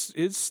 His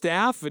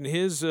staff and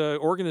his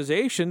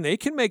organization, they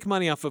can make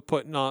money off of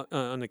putting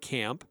on a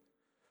camp.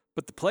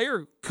 But the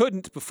player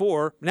couldn't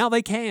before. Now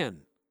they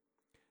can.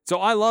 So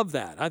I love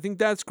that. I think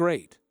that's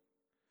great.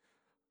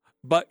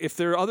 But if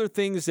there are other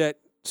things that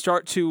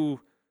start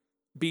to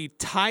be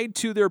tied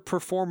to their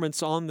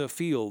performance on the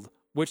field,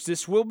 which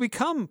this will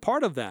become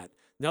part of that.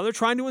 Now they're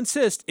trying to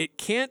insist it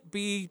can't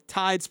be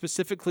tied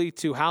specifically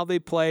to how they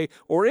play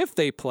or if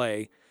they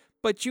play.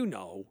 But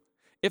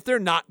if they're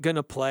not going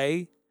to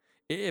play,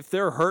 if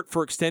they're hurt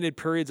for extended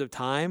periods of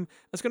time,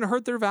 that's going to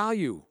hurt their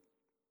value.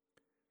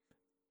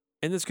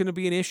 And it's going to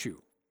be an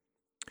issue.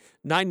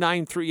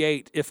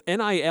 9938, if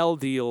NIL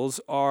deals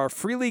are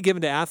freely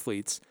given to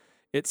athletes,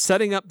 it's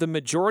setting up the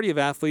majority of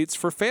athletes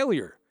for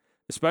failure,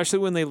 especially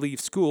when they leave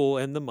school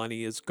and the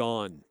money is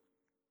gone.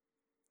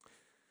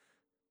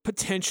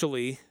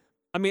 Potentially.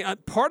 I mean,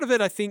 part of it,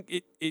 I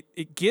think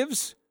it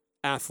gives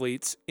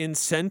athletes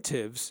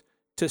incentives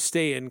to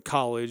stay in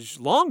college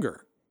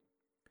longer.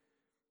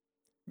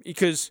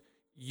 Because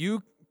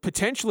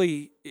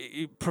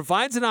it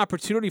provides an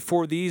opportunity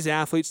for these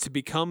athletes to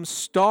become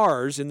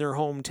stars in their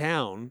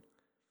hometown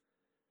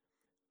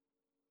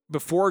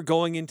before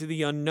going into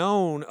the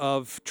unknown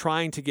of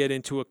trying to get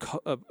into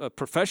a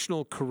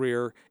professional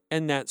career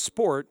in that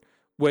sport,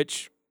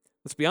 which,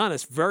 let's be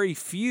honest, very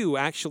few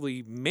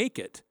actually make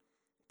it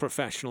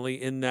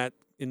professionally in that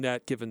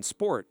given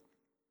sport.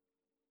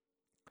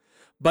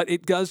 But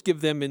it does give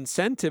them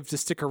incentive to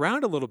stick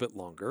around a little bit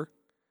longer.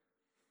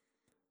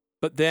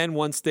 But then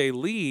once they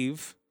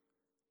leave,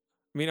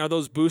 I mean, are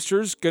those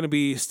boosters going to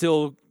be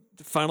still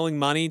funneling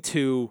money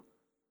to,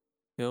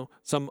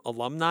 some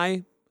alumni,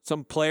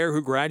 some player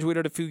who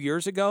graduated a few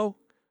years ago,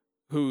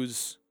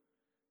 who's,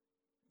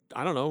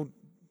 I don't know,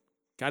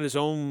 got his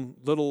own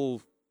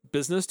little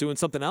business doing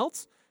something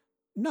else?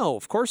 No,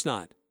 of course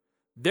not.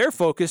 They're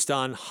focused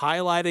on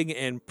highlighting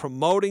and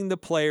promoting the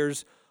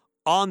players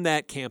on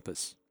that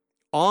campus,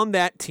 on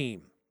that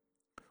team,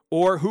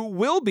 or who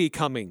will be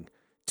coming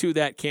to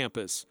that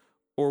campus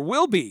or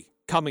will be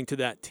coming to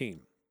that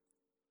team.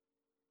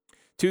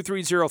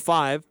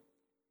 2305,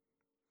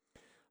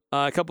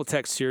 a couple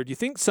texts here. Do you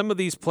think some of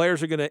these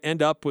players are going to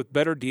end up with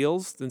better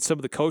deals than some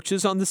of the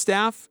coaches on the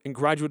staff and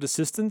graduate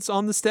assistants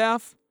on the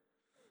staff?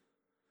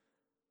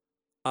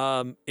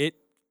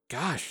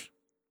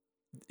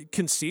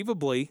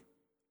 Conceivably,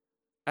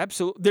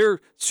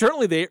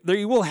 absolutely.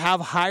 They will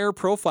have higher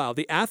profile.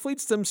 The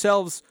athletes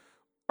themselves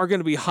are going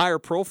to be higher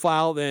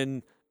profile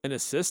than an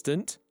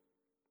assistant,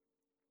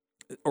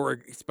 or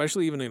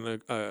especially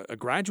even a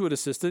graduate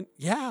assistant.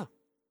 Yeah.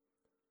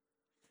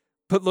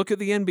 But look at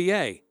the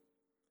NBA.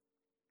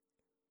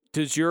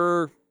 Does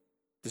your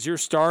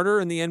starter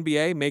in the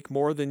NBA make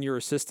more than your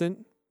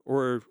assistant,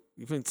 or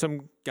even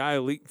some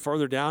guy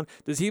further down?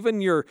 Does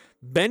even your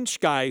bench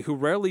guy who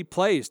rarely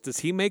plays, does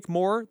he make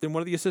more than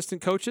one of the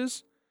assistant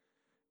coaches?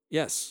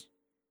 Yes.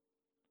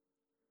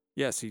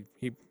 Yes,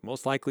 he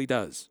most likely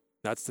does.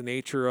 That's the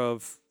nature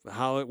of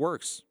how it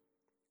works.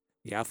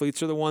 The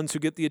athletes are the ones who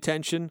get the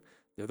attention.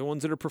 They're the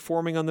ones that are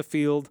performing on the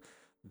field.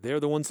 They're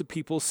the ones that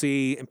people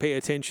see and pay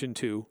attention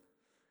to.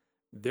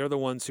 They're the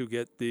ones who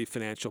get the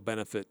financial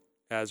benefit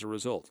as a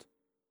result.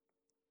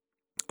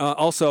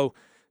 Also,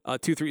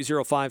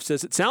 2305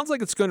 says, it sounds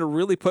like it's going to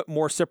really put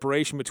more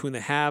separation between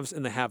the haves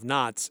and the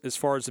have-nots as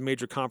far as the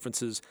major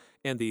conferences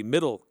and the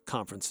middle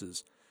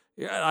conferences.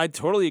 Yeah, I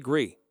totally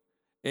agree.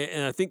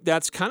 And I think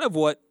that's kind of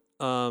what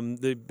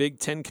the Big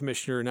Ten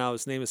commissioner, now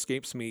his name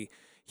escapes me,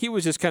 he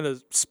was just kind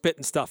of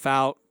spitting stuff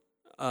out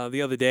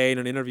the other day in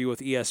an interview with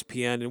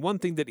ESPN. And one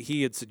thing that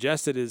he had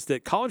suggested is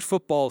that college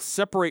football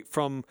separate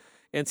from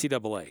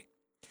NCAA.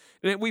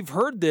 And we've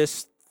heard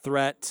this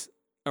threat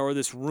or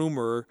this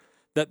rumor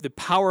that the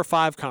Power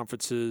 5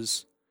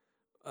 conferences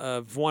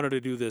have wanted to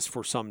do this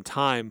for some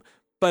time.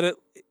 But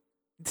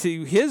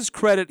to his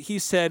credit, he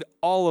said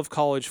all of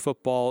college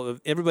football,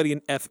 everybody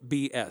in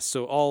FBS,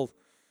 so all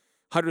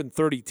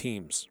 130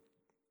 teams.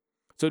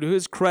 So to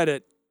his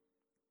credit,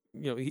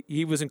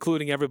 he was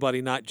including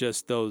everybody, not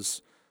just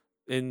those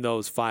in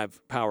those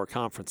 5 power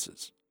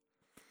conferences.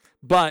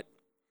 But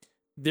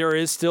there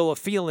is still a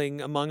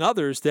feeling among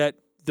others that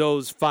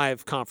those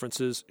 5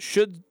 conferences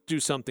should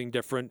do something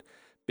different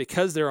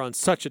because they're on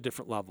such a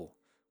different level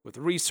with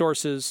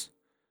resources,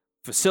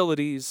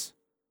 facilities,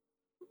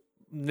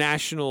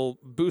 national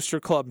booster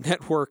club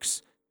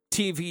networks,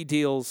 TV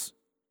deals,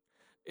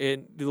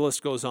 and the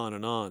list goes on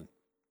and on.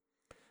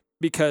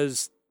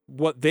 Because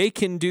what they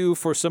can do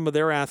for some of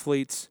their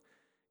athletes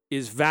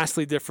is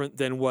vastly different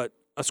than what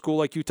a school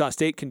like Utah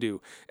State can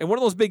do. And one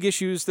of those big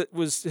issues that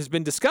has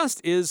been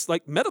discussed is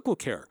like medical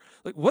care.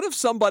 Like, what if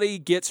somebody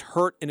gets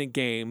hurt in a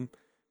game,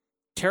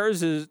 tears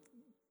his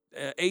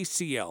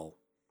ACL,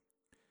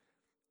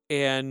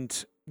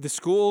 and the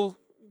school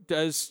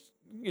does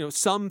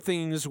some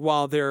things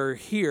while they're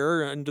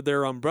here under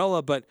their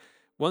umbrella, but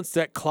once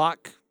that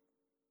clock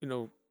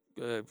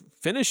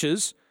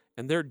finishes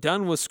and they're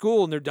done with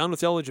school and they're done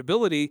with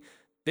eligibility,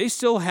 they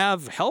still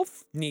have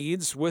health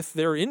needs with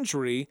their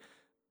injury,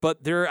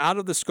 but they're out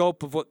of the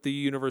scope of what the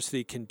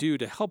university can do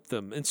to help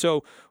them. And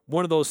so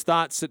one of those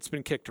thoughts that's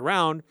been kicked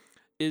around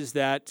is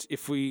that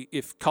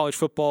if college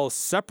football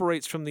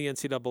separates from the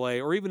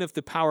NCAA, or even if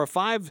the Power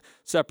 5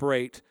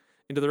 separate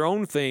into their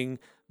own thing,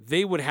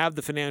 they would have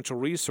the financial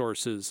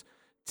resources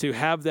to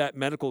have that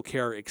medical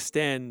care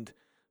extend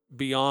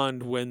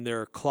beyond when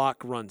their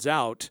clock runs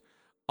out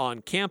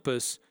on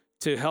campus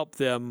to help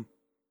them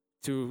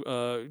to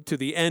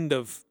the end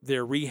of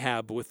their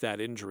rehab with that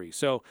injury.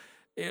 So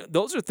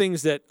those are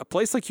things that a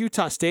place like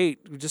Utah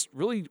State just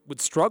really would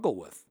struggle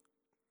with.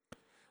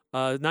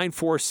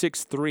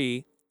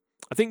 9463,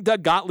 I think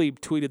Doug Gottlieb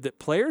tweeted that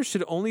players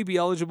should only be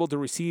eligible to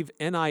receive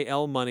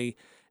NIL money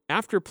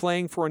after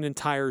playing for an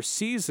entire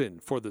season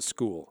for the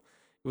school.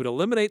 It would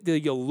eliminate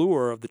the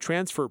allure of the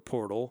transfer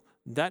portal.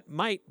 That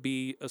might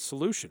be a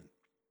solution.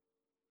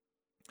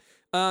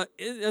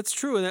 That's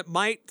true, and that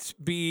might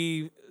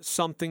be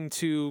something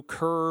to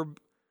curb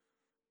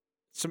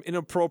some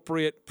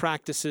inappropriate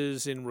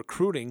practices in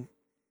recruiting.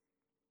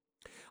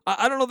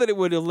 I don't know that it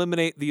would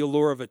eliminate the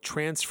allure of a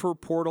transfer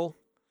portal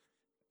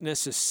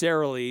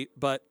necessarily,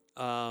 but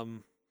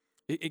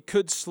it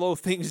could slow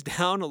things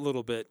down a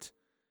little bit.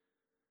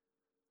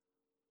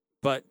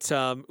 But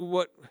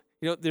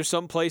there's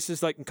some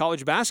places like in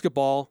college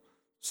basketball,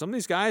 some of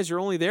these guys are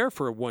only there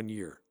for 1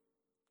 year.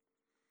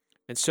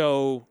 And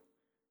so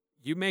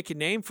you make a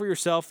name for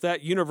yourself.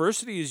 That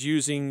university is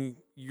using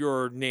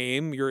your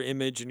name, your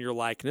image, and your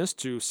likeness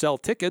to sell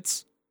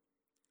tickets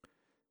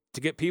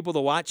to get people to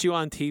watch you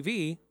on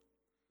TV.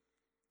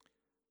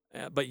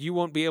 But you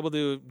won't be able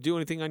to do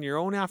anything on your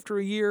own after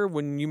a year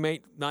when you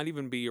may not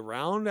even be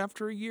around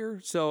after a year.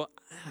 So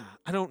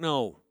I don't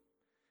know.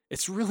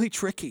 It's really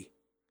tricky.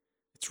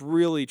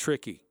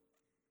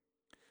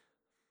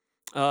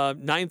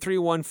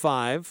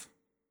 9315.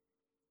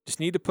 Just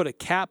need to put a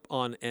cap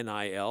on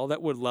NIL.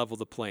 That would level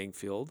the playing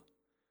field.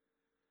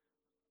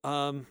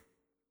 Yeah,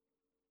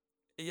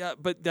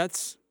 but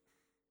that's...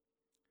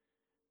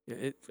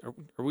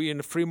 Are we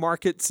in a free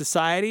market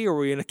society? Or are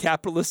we in a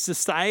capitalist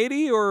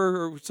society?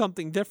 Or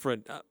something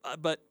different?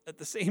 But at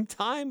the same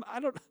time, I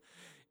don't...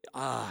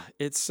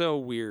 it's so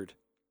weird.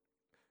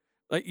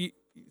 Like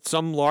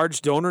some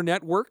large donor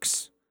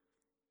networks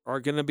are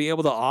going to be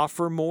able to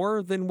offer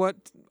more than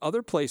what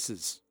other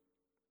places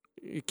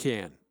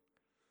can.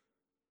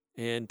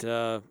 And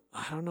I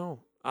don't know.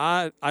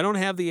 I don't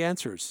have the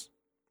answers.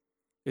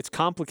 It's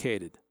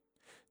complicated.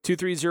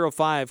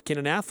 2305, can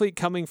an athlete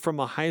coming from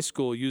a high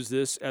school use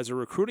this as a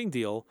recruiting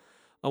deal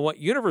on what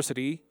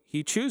university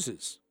he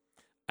chooses?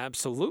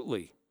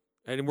 Absolutely.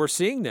 And we're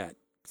seeing that.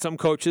 Some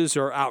coaches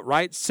are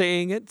outright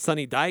saying it.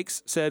 Sonny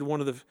Dykes said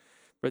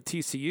at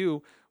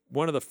TCU,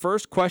 one of the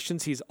first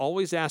questions he's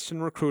always asked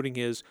in recruiting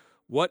is,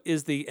 what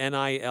is the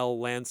NIL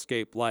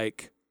landscape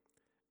like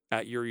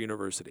at your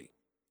university?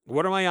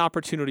 What are my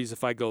opportunities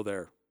if I go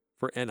there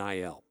for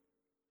NIL?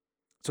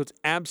 So it's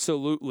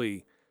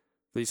absolutely,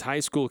 these high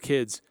school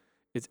kids,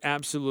 it's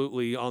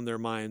absolutely on their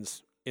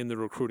minds in the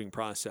recruiting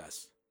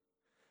process.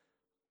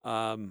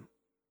 I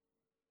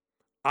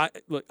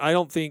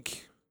don't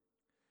think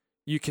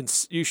you can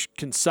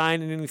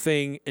sign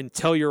anything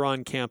until you're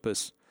on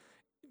campus.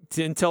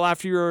 Until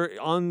after you're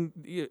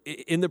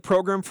in the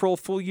program for a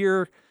full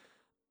year,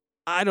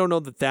 I don't know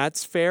that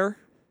that's fair,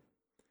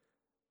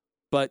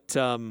 but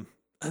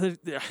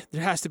there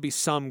has to be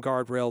some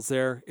guardrails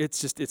there.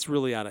 It's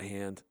really out of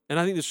hand. And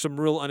I think there's some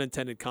real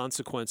unintended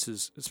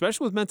consequences,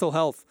 especially with mental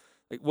health.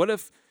 Like, what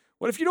if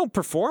you don't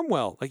perform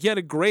well? Like, you had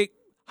a great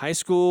high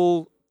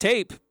school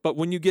tape, but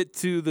when you get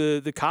to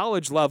the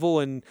college level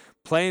and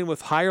playing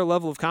with higher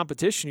level of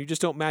competition, you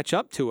just don't match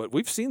up to it.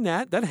 We've seen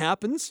that. That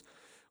happens.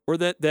 Or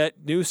that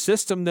new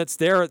system that's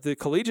there at the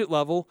collegiate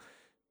level,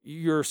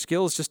 your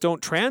skills just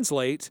don't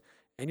translate,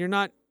 and you're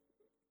not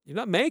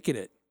making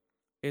it.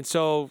 And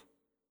so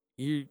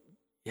you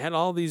had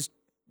all these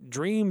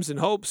dreams and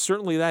hopes.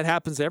 Certainly that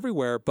happens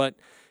everywhere, but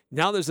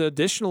now there's an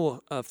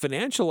additional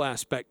financial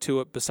aspect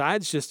to it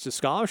besides just a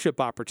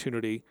scholarship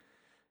opportunity,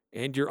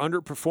 and you're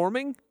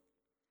underperforming.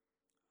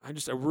 I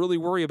really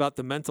worry about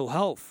the mental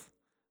health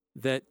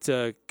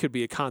that could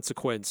be a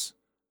consequence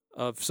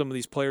of some of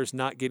these players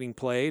not getting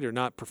played or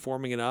not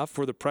performing enough,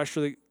 or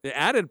the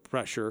added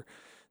pressure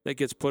that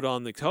gets put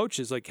on the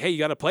coaches. Like, hey, you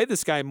got to play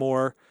this guy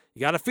more.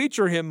 You got to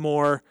feature him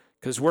more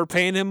because we're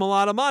paying him a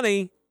lot of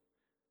money.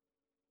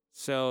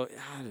 So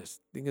I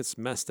just think it's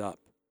messed up.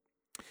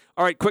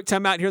 All right, quick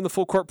time out here in the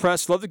Full Court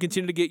Press. Love to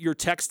continue to get your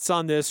texts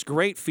on this.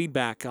 Great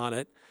feedback on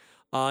it.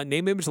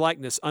 Name, image,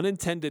 likeness,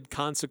 unintended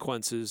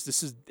consequences.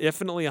 This is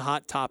definitely a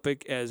hot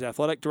topic as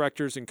athletic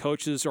directors and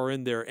coaches are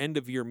in their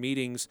end-of-year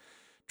meetings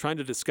trying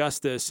to discuss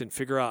this and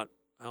figure out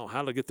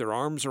how to get their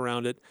arms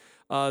around it.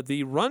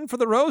 The Run for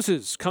the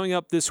Roses coming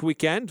up this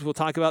weekend. We'll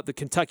talk about the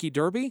Kentucky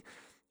Derby.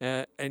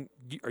 And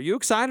are you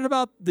excited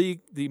about the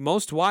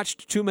most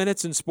watched 2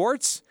 minutes in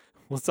sports?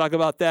 We'll talk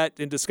about that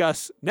and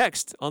discuss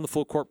next on the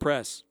Full Court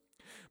Press.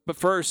 But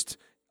first,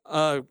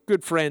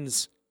 good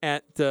friends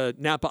at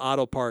Napa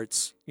Auto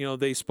Parts. You know,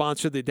 they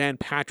sponsor the Dan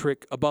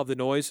Patrick Above the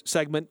Noise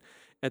segment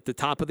at the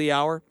top of the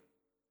hour.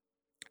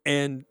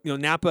 And, you know,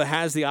 Napa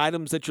has the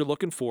items that you're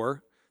looking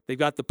for. They've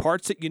got the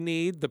parts that you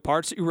need, the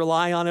parts that you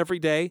rely on every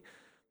day.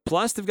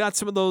 Plus, they've got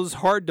some of those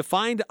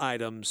hard-to-find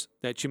items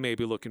that you may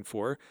be looking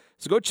for.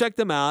 So go check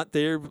them out.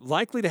 They're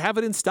likely to have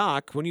it in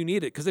stock when you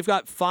need it because they've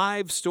got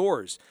 5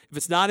 stores. If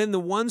it's not in the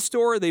one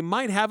store, they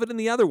might have it in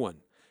the other one.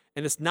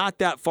 And it's not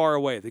that far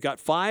away. They've got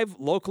 5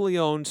 locally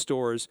owned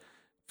stores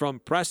from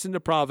Preston to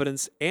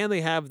Providence, and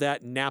they have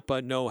that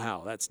Napa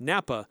know-how. That's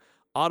Napa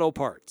Auto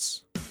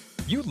Parts.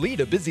 You lead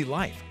a busy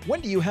life.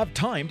 When do you have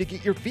time to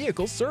get your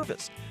vehicle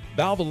serviced?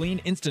 Valvoline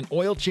Instant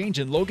Oil Change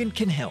in Logan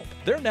can help.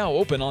 They're now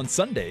open on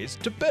Sundays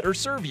to better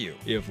serve you.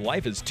 If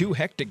life is too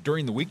hectic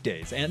during the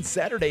weekdays and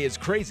Saturday is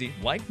crazy,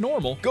 like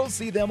normal, go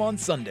see them on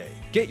Sunday.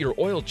 Get your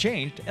oil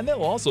changed, and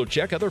they'll also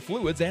check other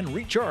fluids and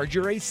recharge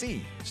your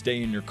AC.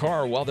 Stay in your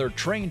car while their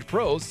trained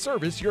pros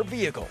service your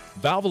vehicle.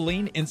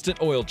 Valvoline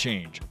Instant Oil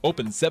Change.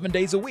 Open 7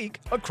 days a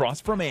week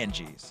across from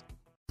Angie's.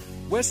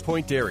 West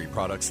Point Dairy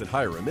Products at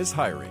Hiram is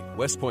hiring.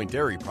 West Point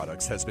Dairy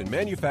Products has been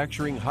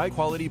manufacturing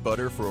high-quality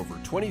butter for over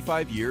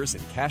 25 years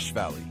in Cache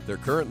Valley. They're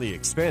currently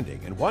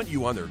expanding and want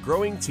you on their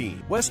growing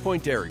team. West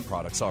Point Dairy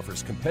Products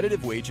offers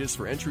competitive wages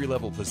for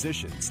entry-level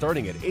positions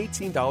starting at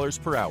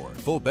 $18 per hour,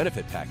 full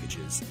benefit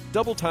packages,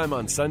 double time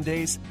on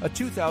Sundays, a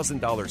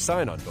 $2,000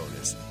 sign-on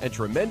bonus, and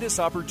tremendous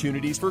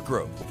opportunities for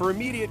growth. For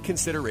immediate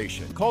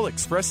consideration, call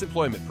Express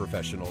Employment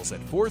Professionals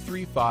at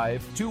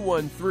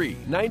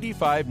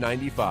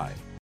 435-213-9595.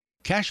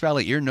 Cache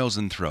Valley Ear, Nose,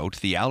 and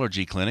Throat, the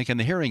Allergy Clinic, and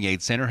the Hearing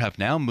Aid Center have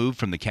now moved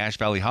from the Cache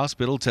Valley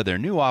Hospital to their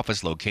new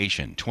office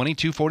location,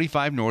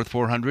 2245 North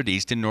 400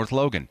 East in North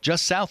Logan,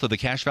 just south of the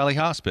Cache Valley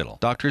Hospital.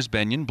 Doctors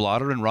Benyon,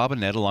 Blotter, and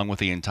Robinette, along with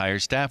the entire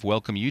staff,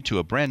 welcome you to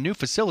a brand new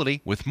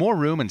facility with more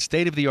room and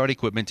state-of-the-art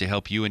equipment to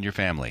help you and your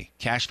family.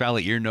 Cache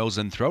Valley Ear, Nose,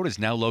 and Throat is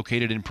now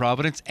located in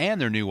Providence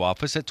and their new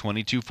office at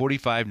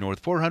 2245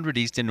 North 400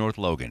 East in North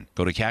Logan.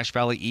 Go to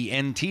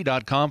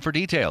CacheValleyENT.com for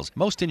details.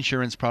 Most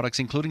insurance products,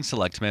 including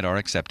SelectMed, are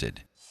accepted.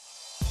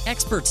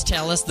 Experts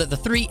tell us that the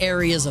 3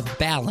 areas of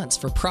balance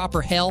for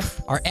proper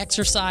health are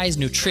exercise,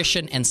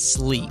 nutrition, and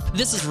sleep.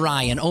 This is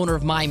Ryan, owner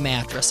of My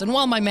Mattress, and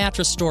while My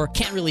Mattress Store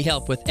can't really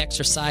help with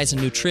exercise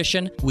and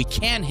nutrition, we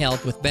can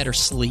help with better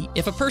sleep.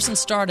 If a person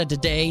started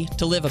today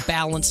to live a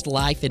balanced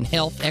life in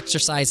health,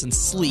 exercise, and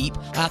sleep,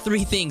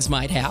 3 things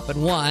might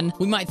happen. 1,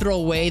 we might throw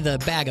away the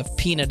bag of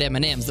peanut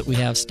M&Ms that we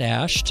have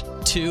stashed.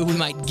 2, we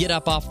might get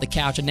up off the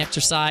couch and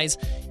exercise.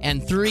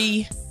 And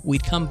 3,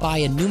 we'd come buy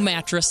a new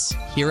mattress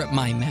here at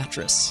My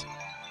Mattress.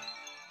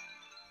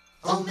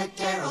 Old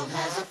McDarrell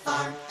has a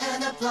farm,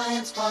 an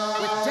appliance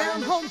farm. With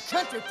down-home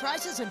country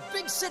prices and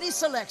big city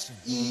selection.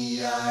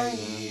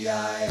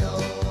 E-I-E-I-O.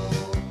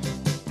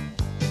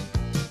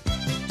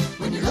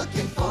 When you're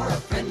looking for a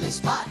friendly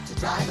spot to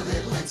drive a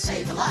little and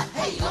save a lot,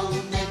 hey, Old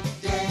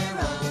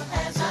McDarrell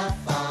has a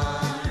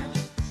farm,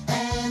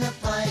 an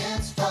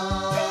appliance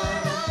farm.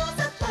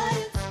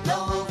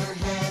 Low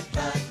overhead,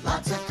 but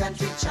lots of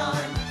country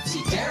charm.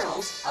 See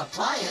Darrell's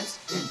Appliance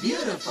in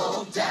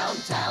beautiful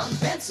downtown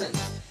Benson.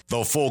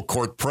 The Full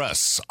Court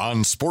Press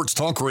on Sports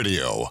Talk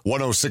Radio,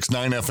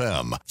 106.9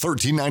 FM,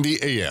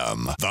 1390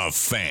 AM. The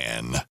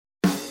Fan.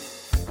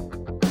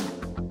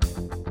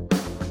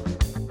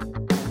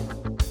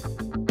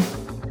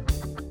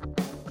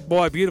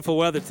 Boy, beautiful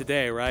weather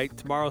today, right?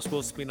 Tomorrow's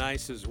supposed to be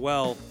nice as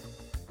well.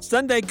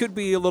 Sunday could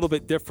be a little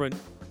bit different.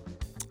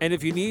 And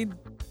if you need,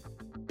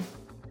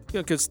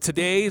 because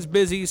today is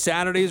busy,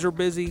 Saturdays are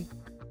busy.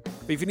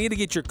 But if you need to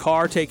get your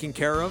car taken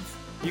care of,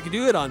 you can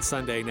do it on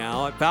Sunday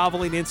now at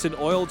Valvoline Instant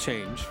Oil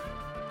Change.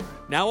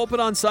 Now open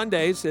on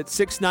Sundays at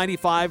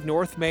 695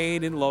 North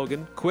Main in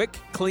Logan. Quick,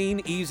 clean,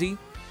 easy.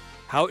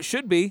 How it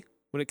should be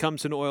when it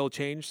comes to an oil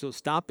change. So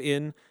stop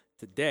in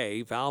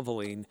today,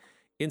 Valvoline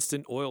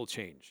Instant Oil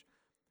Change.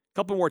 A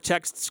couple more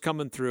texts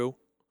coming through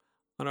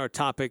on our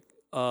topic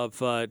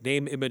of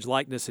name, image,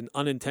 likeness, and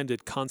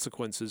unintended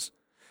consequences.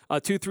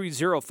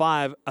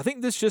 2305, I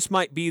think this just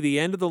might be the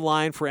end of the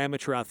line for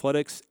amateur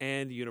athletics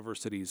and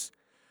universities.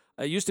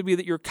 It used to be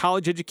that your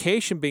college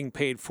education being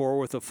paid for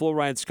with a full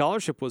ride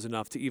scholarship was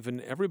enough to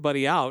even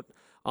everybody out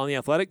on the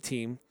athletic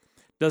team.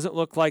 Doesn't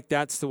look like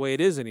that's the way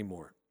it is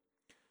anymore.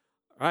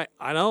 All right,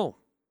 I know.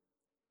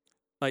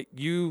 Like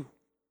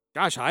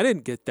gosh, I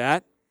didn't get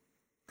that.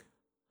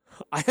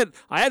 I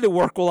had to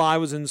work while I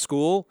was in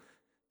school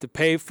to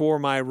pay for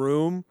my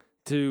room.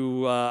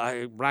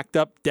 I racked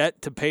up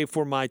debt to pay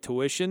for my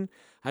tuition.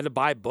 I had to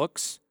buy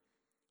books.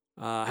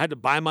 I had to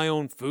buy my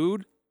own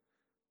food.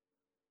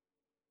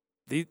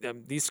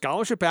 These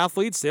scholarship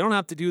athletes, they don't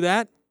have to do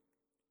that.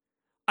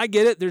 I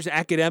get it. There's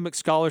academic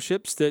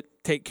scholarships that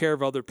take care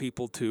of other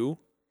people too.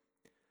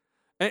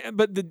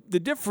 But the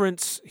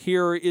difference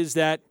here is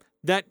that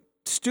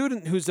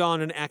student who's on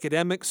an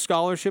academic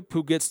scholarship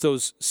who gets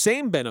those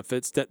same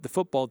benefits that the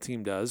football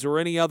team does or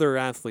any other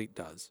athlete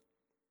does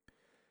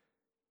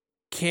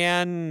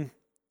can,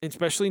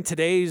 especially in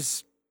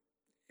today's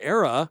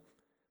era,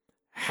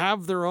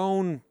 have their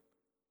own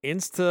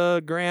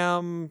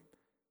Instagram,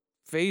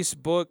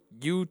 Facebook,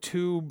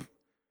 YouTube,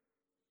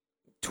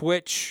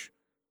 Twitch,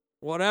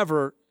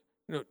 whatever,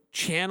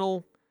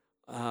 channel.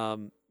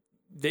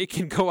 They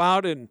can go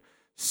out and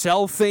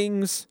sell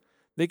things.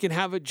 They can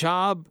have a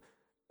job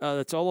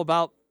that's all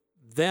about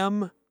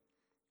them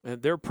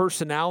and their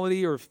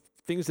personality or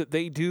things that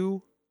they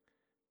do,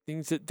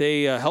 things that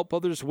they help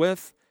others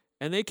with,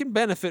 and they can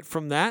benefit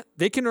from that.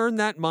 They can earn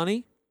that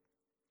money.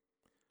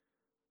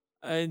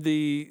 And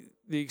the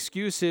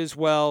excuse is,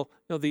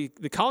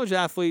 the college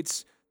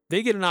athletes,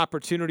 they get an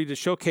opportunity to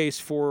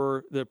showcase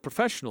for the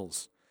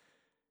professionals.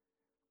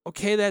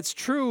 Okay, that's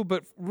true,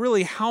 but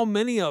really how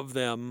many of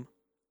them,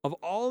 of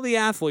all the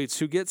athletes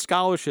who get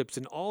scholarships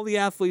and all the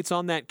athletes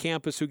on that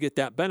campus who get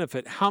that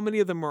benefit, how many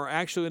of them are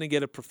actually going to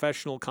get a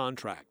professional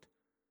contract?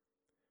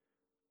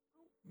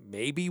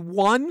 Maybe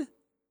one?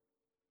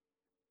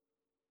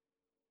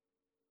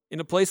 In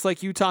a place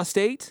like Utah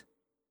State?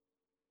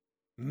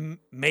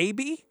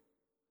 Maybe?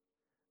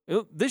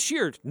 This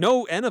year,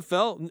 no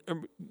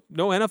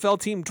NFL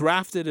team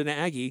drafted an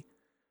Aggie.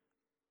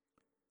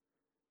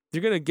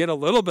 They're going to get a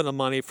little bit of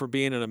money for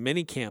being in a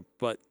mini camp,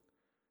 but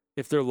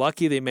if they're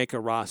lucky, they make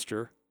a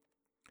roster.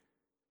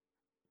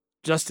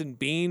 Justin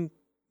Bean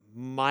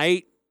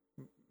might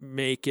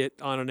make it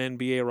on an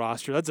NBA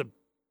roster. That's a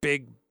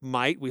big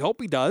might. We hope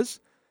he does.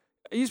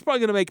 He's probably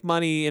going to make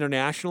money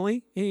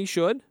internationally. He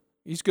should.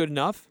 He's good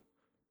enough.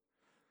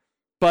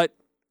 But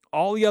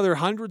all the other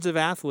hundreds of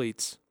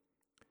athletes,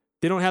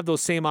 they don't have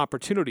those same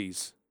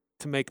opportunities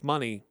to make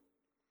money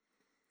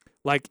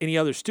like any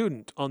other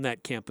student on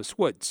that campus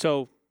would.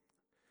 So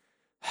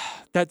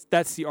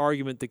that's the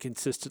argument that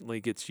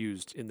consistently gets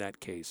used in that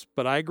case.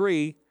 But I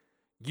agree,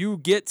 you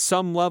get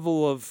some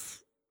level of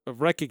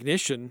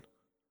recognition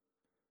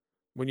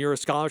when you're a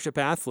scholarship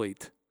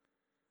athlete.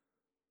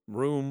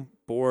 Room,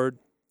 board,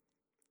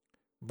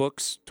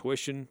 books,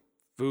 tuition,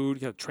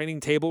 food. You got a training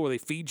table where they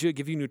feed you,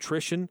 give you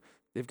nutrition.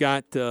 They've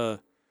got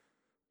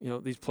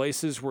these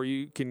places where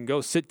you can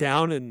go sit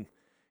down and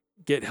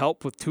get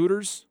help with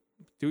tutors,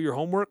 do your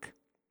homework.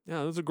 Yeah,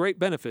 those are great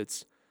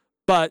benefits.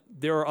 But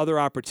there are other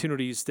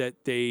opportunities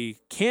that they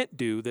can't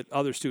do that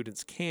other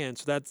students can.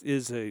 So that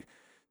is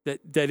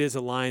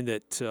a line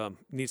that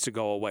needs to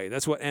go away.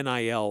 That's what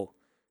NIL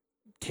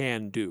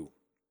can do.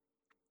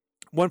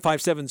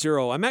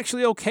 1570, I'm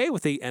actually okay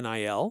with the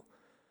NIL.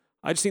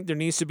 I just think there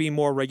needs to be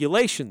more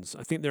regulations.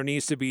 I think there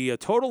needs to be a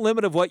total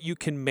limit of what you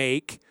can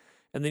make,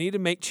 and they need to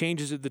make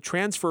changes to the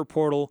transfer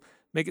portal,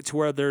 make it to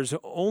where there's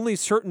only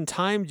certain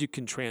times you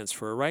can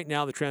transfer. Right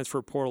now, the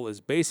transfer portal is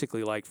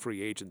basically like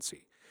free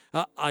agency.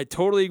 I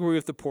totally agree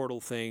with the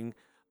portal thing.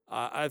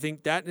 I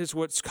think that is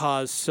what's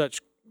caused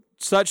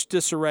such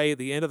disarray at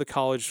the end of the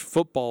college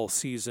football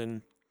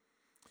season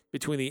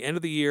between the end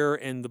of the year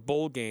and the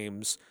bowl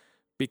games,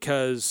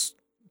 because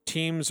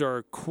teams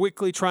are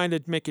quickly trying to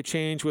make a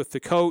change with the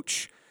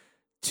coach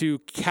to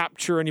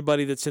capture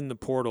anybody that's in the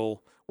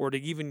portal, or to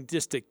even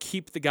just to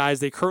keep the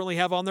guys they currently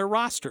have on their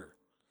roster.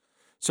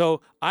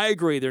 So I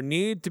agree, there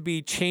need to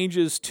be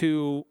changes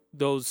to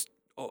those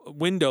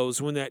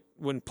windows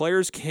when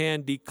players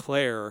can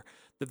declare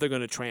that they're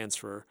going to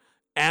transfer.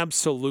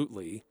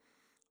 Absolutely.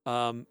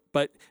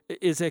 But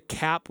is a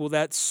cap, will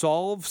that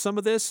solve some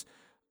of this?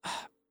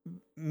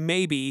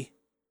 Maybe,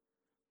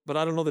 but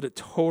I don't know that it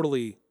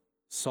totally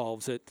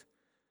solves it.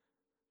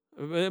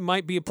 It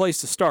might be a place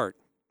to start.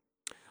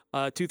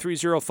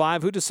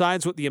 2305, who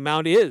decides what the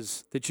amount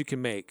is that you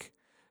can make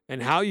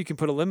and how you can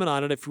put a limit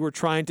on it if you were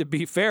trying to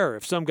be fair?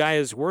 If some guy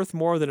is worth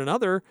more than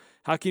another,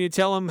 how can you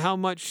tell him how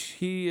much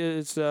he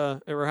is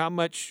or how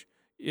much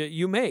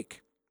you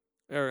make?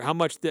 Or how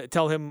much,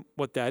 tell him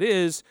what that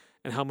is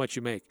and how much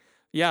you make.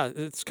 Yeah,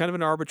 it's kind of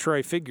an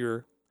arbitrary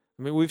figure.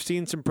 I mean, we've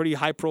seen some pretty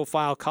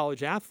high-profile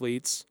college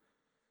athletes.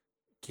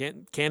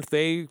 Can't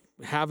they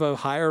have a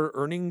higher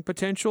earning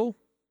potential?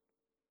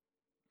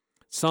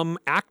 Some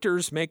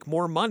actors make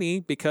more money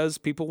because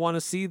people want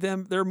to see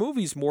their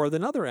movies more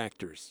than other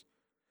actors.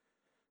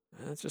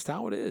 That's just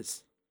how it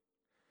is.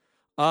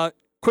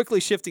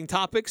 Quickly shifting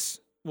topics.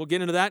 We'll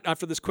get into that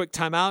after this quick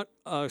timeout.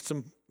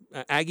 Some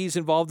Aggies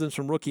involved in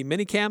some rookie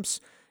minicamps.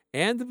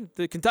 And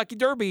the Kentucky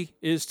Derby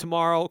is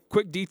tomorrow.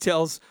 Quick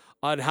details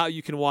on how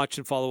you can watch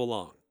and follow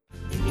along.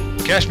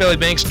 Cache Valley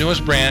Bank's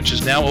newest branch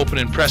is now open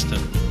in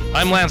Preston.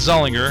 I'm Lance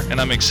Zollinger, and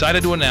I'm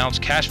excited to announce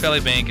Cache Valley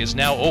Bank is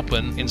now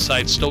open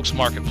inside Stokes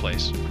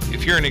Marketplace.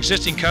 If you're an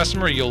existing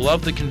customer, you'll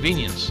love the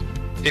convenience.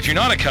 If you're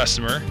not a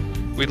customer,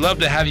 we'd love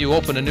to have you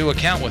open a new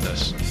account with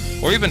us,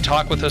 or even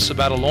talk with us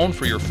about a loan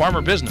for your farm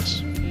or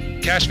business.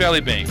 Cache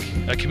Valley Bank,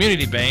 a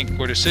community bank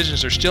where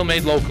decisions are still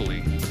made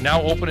locally,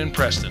 now open in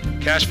Preston.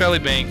 Cache Valley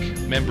Bank,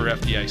 member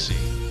FDIC.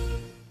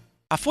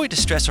 Avoid the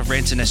stress of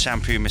renting a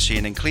shampoo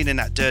machine and cleaning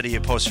that dirty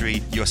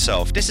upholstery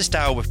yourself. This is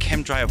Darryl with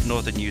ChemDry of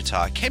Northern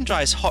Utah.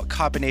 ChemDry's hot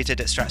carbonated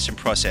extraction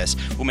process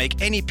will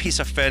make any piece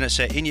of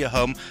furniture in your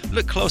home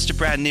look close to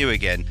brand new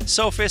again.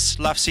 Sofas,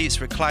 love seats,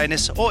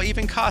 recliners, or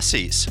even car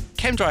seats.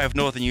 ChemDry of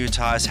Northern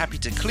Utah is happy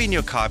to clean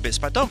your carpets,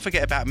 but don't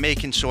forget about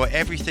making sure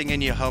everything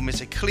in your home is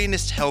the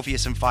cleanest,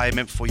 healthiest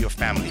environment for your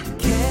family.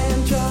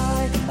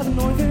 ChemDry of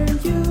Northern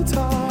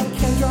Utah.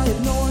 ChemDry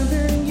of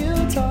Northern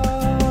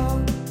Utah.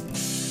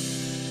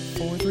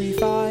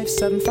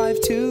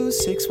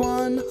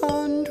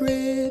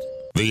 435-752-6100.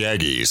 The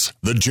Aggies,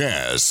 the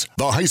Jazz,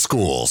 the high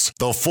schools,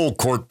 the full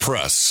court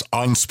press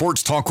on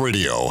Sports Talk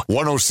Radio,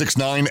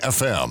 106.9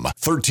 FM,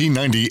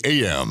 1390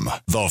 AM.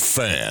 The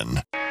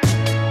Fan.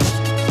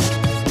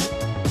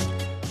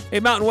 Hey,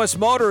 Mountain West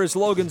Motor is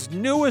Logan's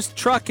newest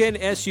truck and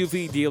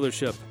SUV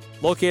dealership,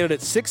 located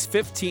at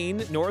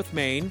 615 North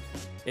Main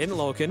in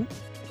Logan.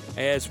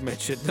 As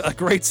mentioned, a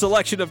great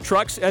selection of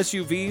trucks,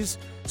 SUVs,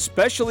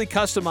 specially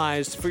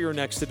customized for your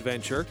next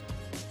adventure.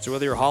 So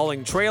whether you're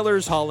hauling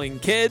trailers, hauling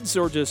kids,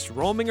 or just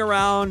roaming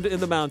around in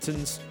the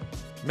mountains,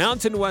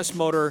 Mountain West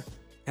Motor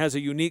has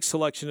a unique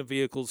selection of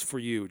vehicles for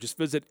you. Just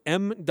visit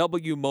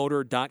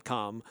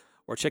mwmotor.com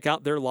or check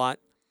out their lot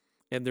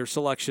and their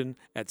selection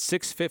at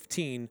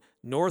 615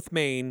 North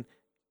Main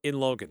in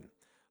Logan.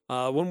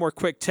 One more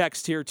quick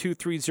text here,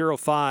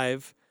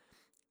 2305.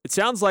 It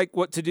sounds like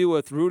what to do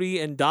with Rudy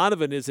and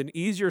Donovan is an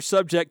easier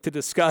subject to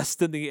discuss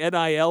than the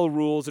NIL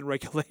rules and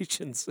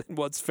regulations and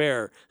what's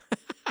fair.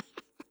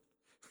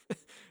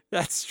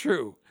 That's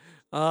true.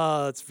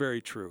 That's very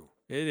true.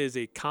 It is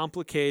a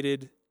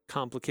complicated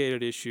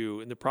issue.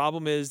 And the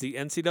problem is the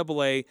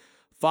NCAA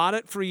fought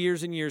it for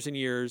years and years and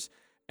years.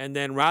 And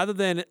then rather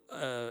than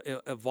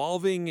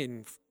evolving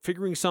and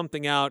figuring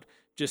something out,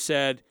 just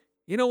said,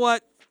 you know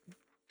what?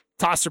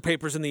 Toss their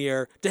papers in the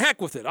air. To heck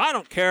with it. I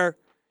don't care.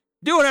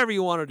 Do whatever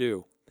you want to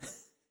do.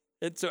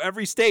 And so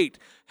every state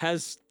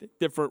has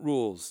different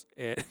rules.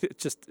 And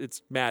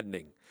it's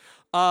maddening.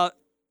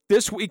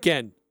 This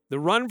weekend, the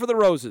Run for the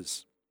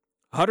Roses,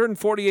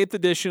 148th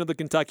edition of the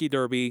Kentucky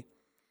Derby.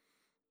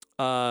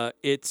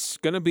 It's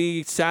going to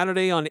be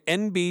Saturday on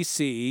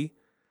NBC.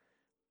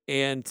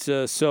 And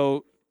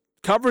so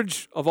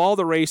coverage of all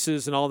the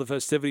races and all the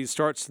festivities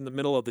starts in the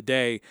middle of the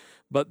day.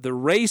 But the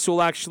race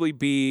will actually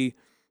be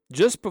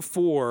just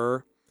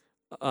before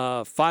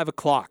 5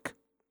 o'clock.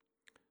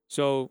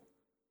 So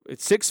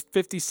it's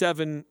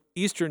 6:57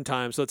 Eastern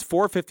time, so it's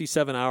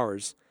 4:57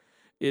 hours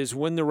is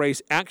when the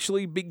race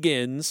actually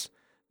begins.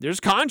 There's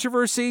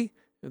controversy.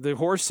 The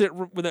horse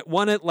that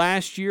won it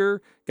last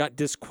year got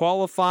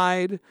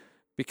disqualified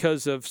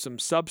because of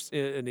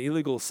an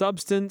illegal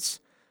substance,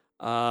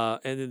 and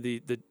then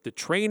the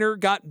trainer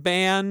got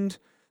banned.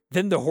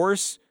 Then the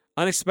horse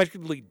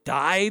unexpectedly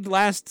died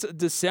last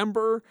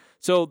December.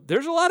 So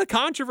there's a lot of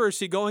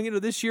controversy going into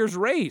this year's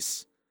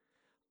race.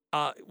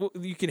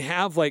 You can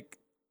have like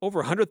over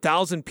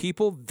 100,000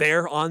 people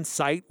there on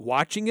site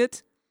watching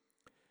it.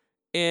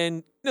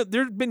 And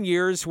there have been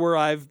years where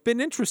I've been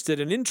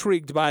interested and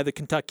intrigued by the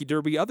Kentucky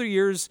Derby. Other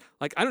years,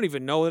 like I don't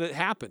even know that it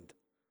happened.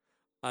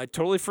 I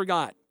totally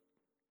forgot.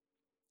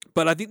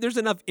 But I think there's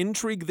enough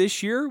intrigue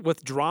this year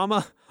with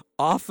drama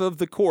off of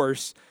the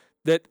course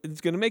that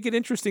it's going to make it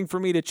interesting for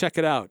me to check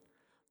it out.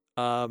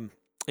 And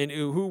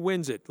who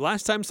wins it?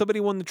 Last time somebody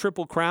won the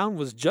Triple Crown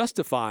was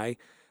Justify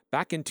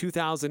back in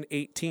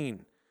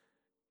 2018.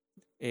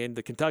 And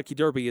the Kentucky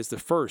Derby is the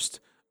first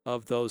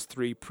of those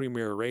three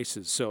premier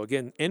races. So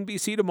again,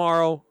 NBC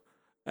tomorrow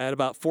at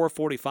about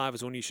 4:45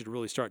 is when you should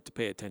really start to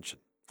pay attention.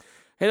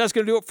 Hey, that's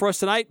going to do it for us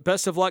tonight.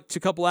 Best of luck to a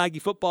couple Aggie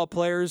football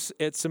players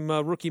at some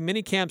rookie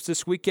mini camps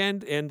this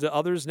weekend and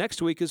others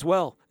next week as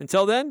well.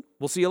 Until then,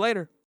 we'll see you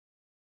later.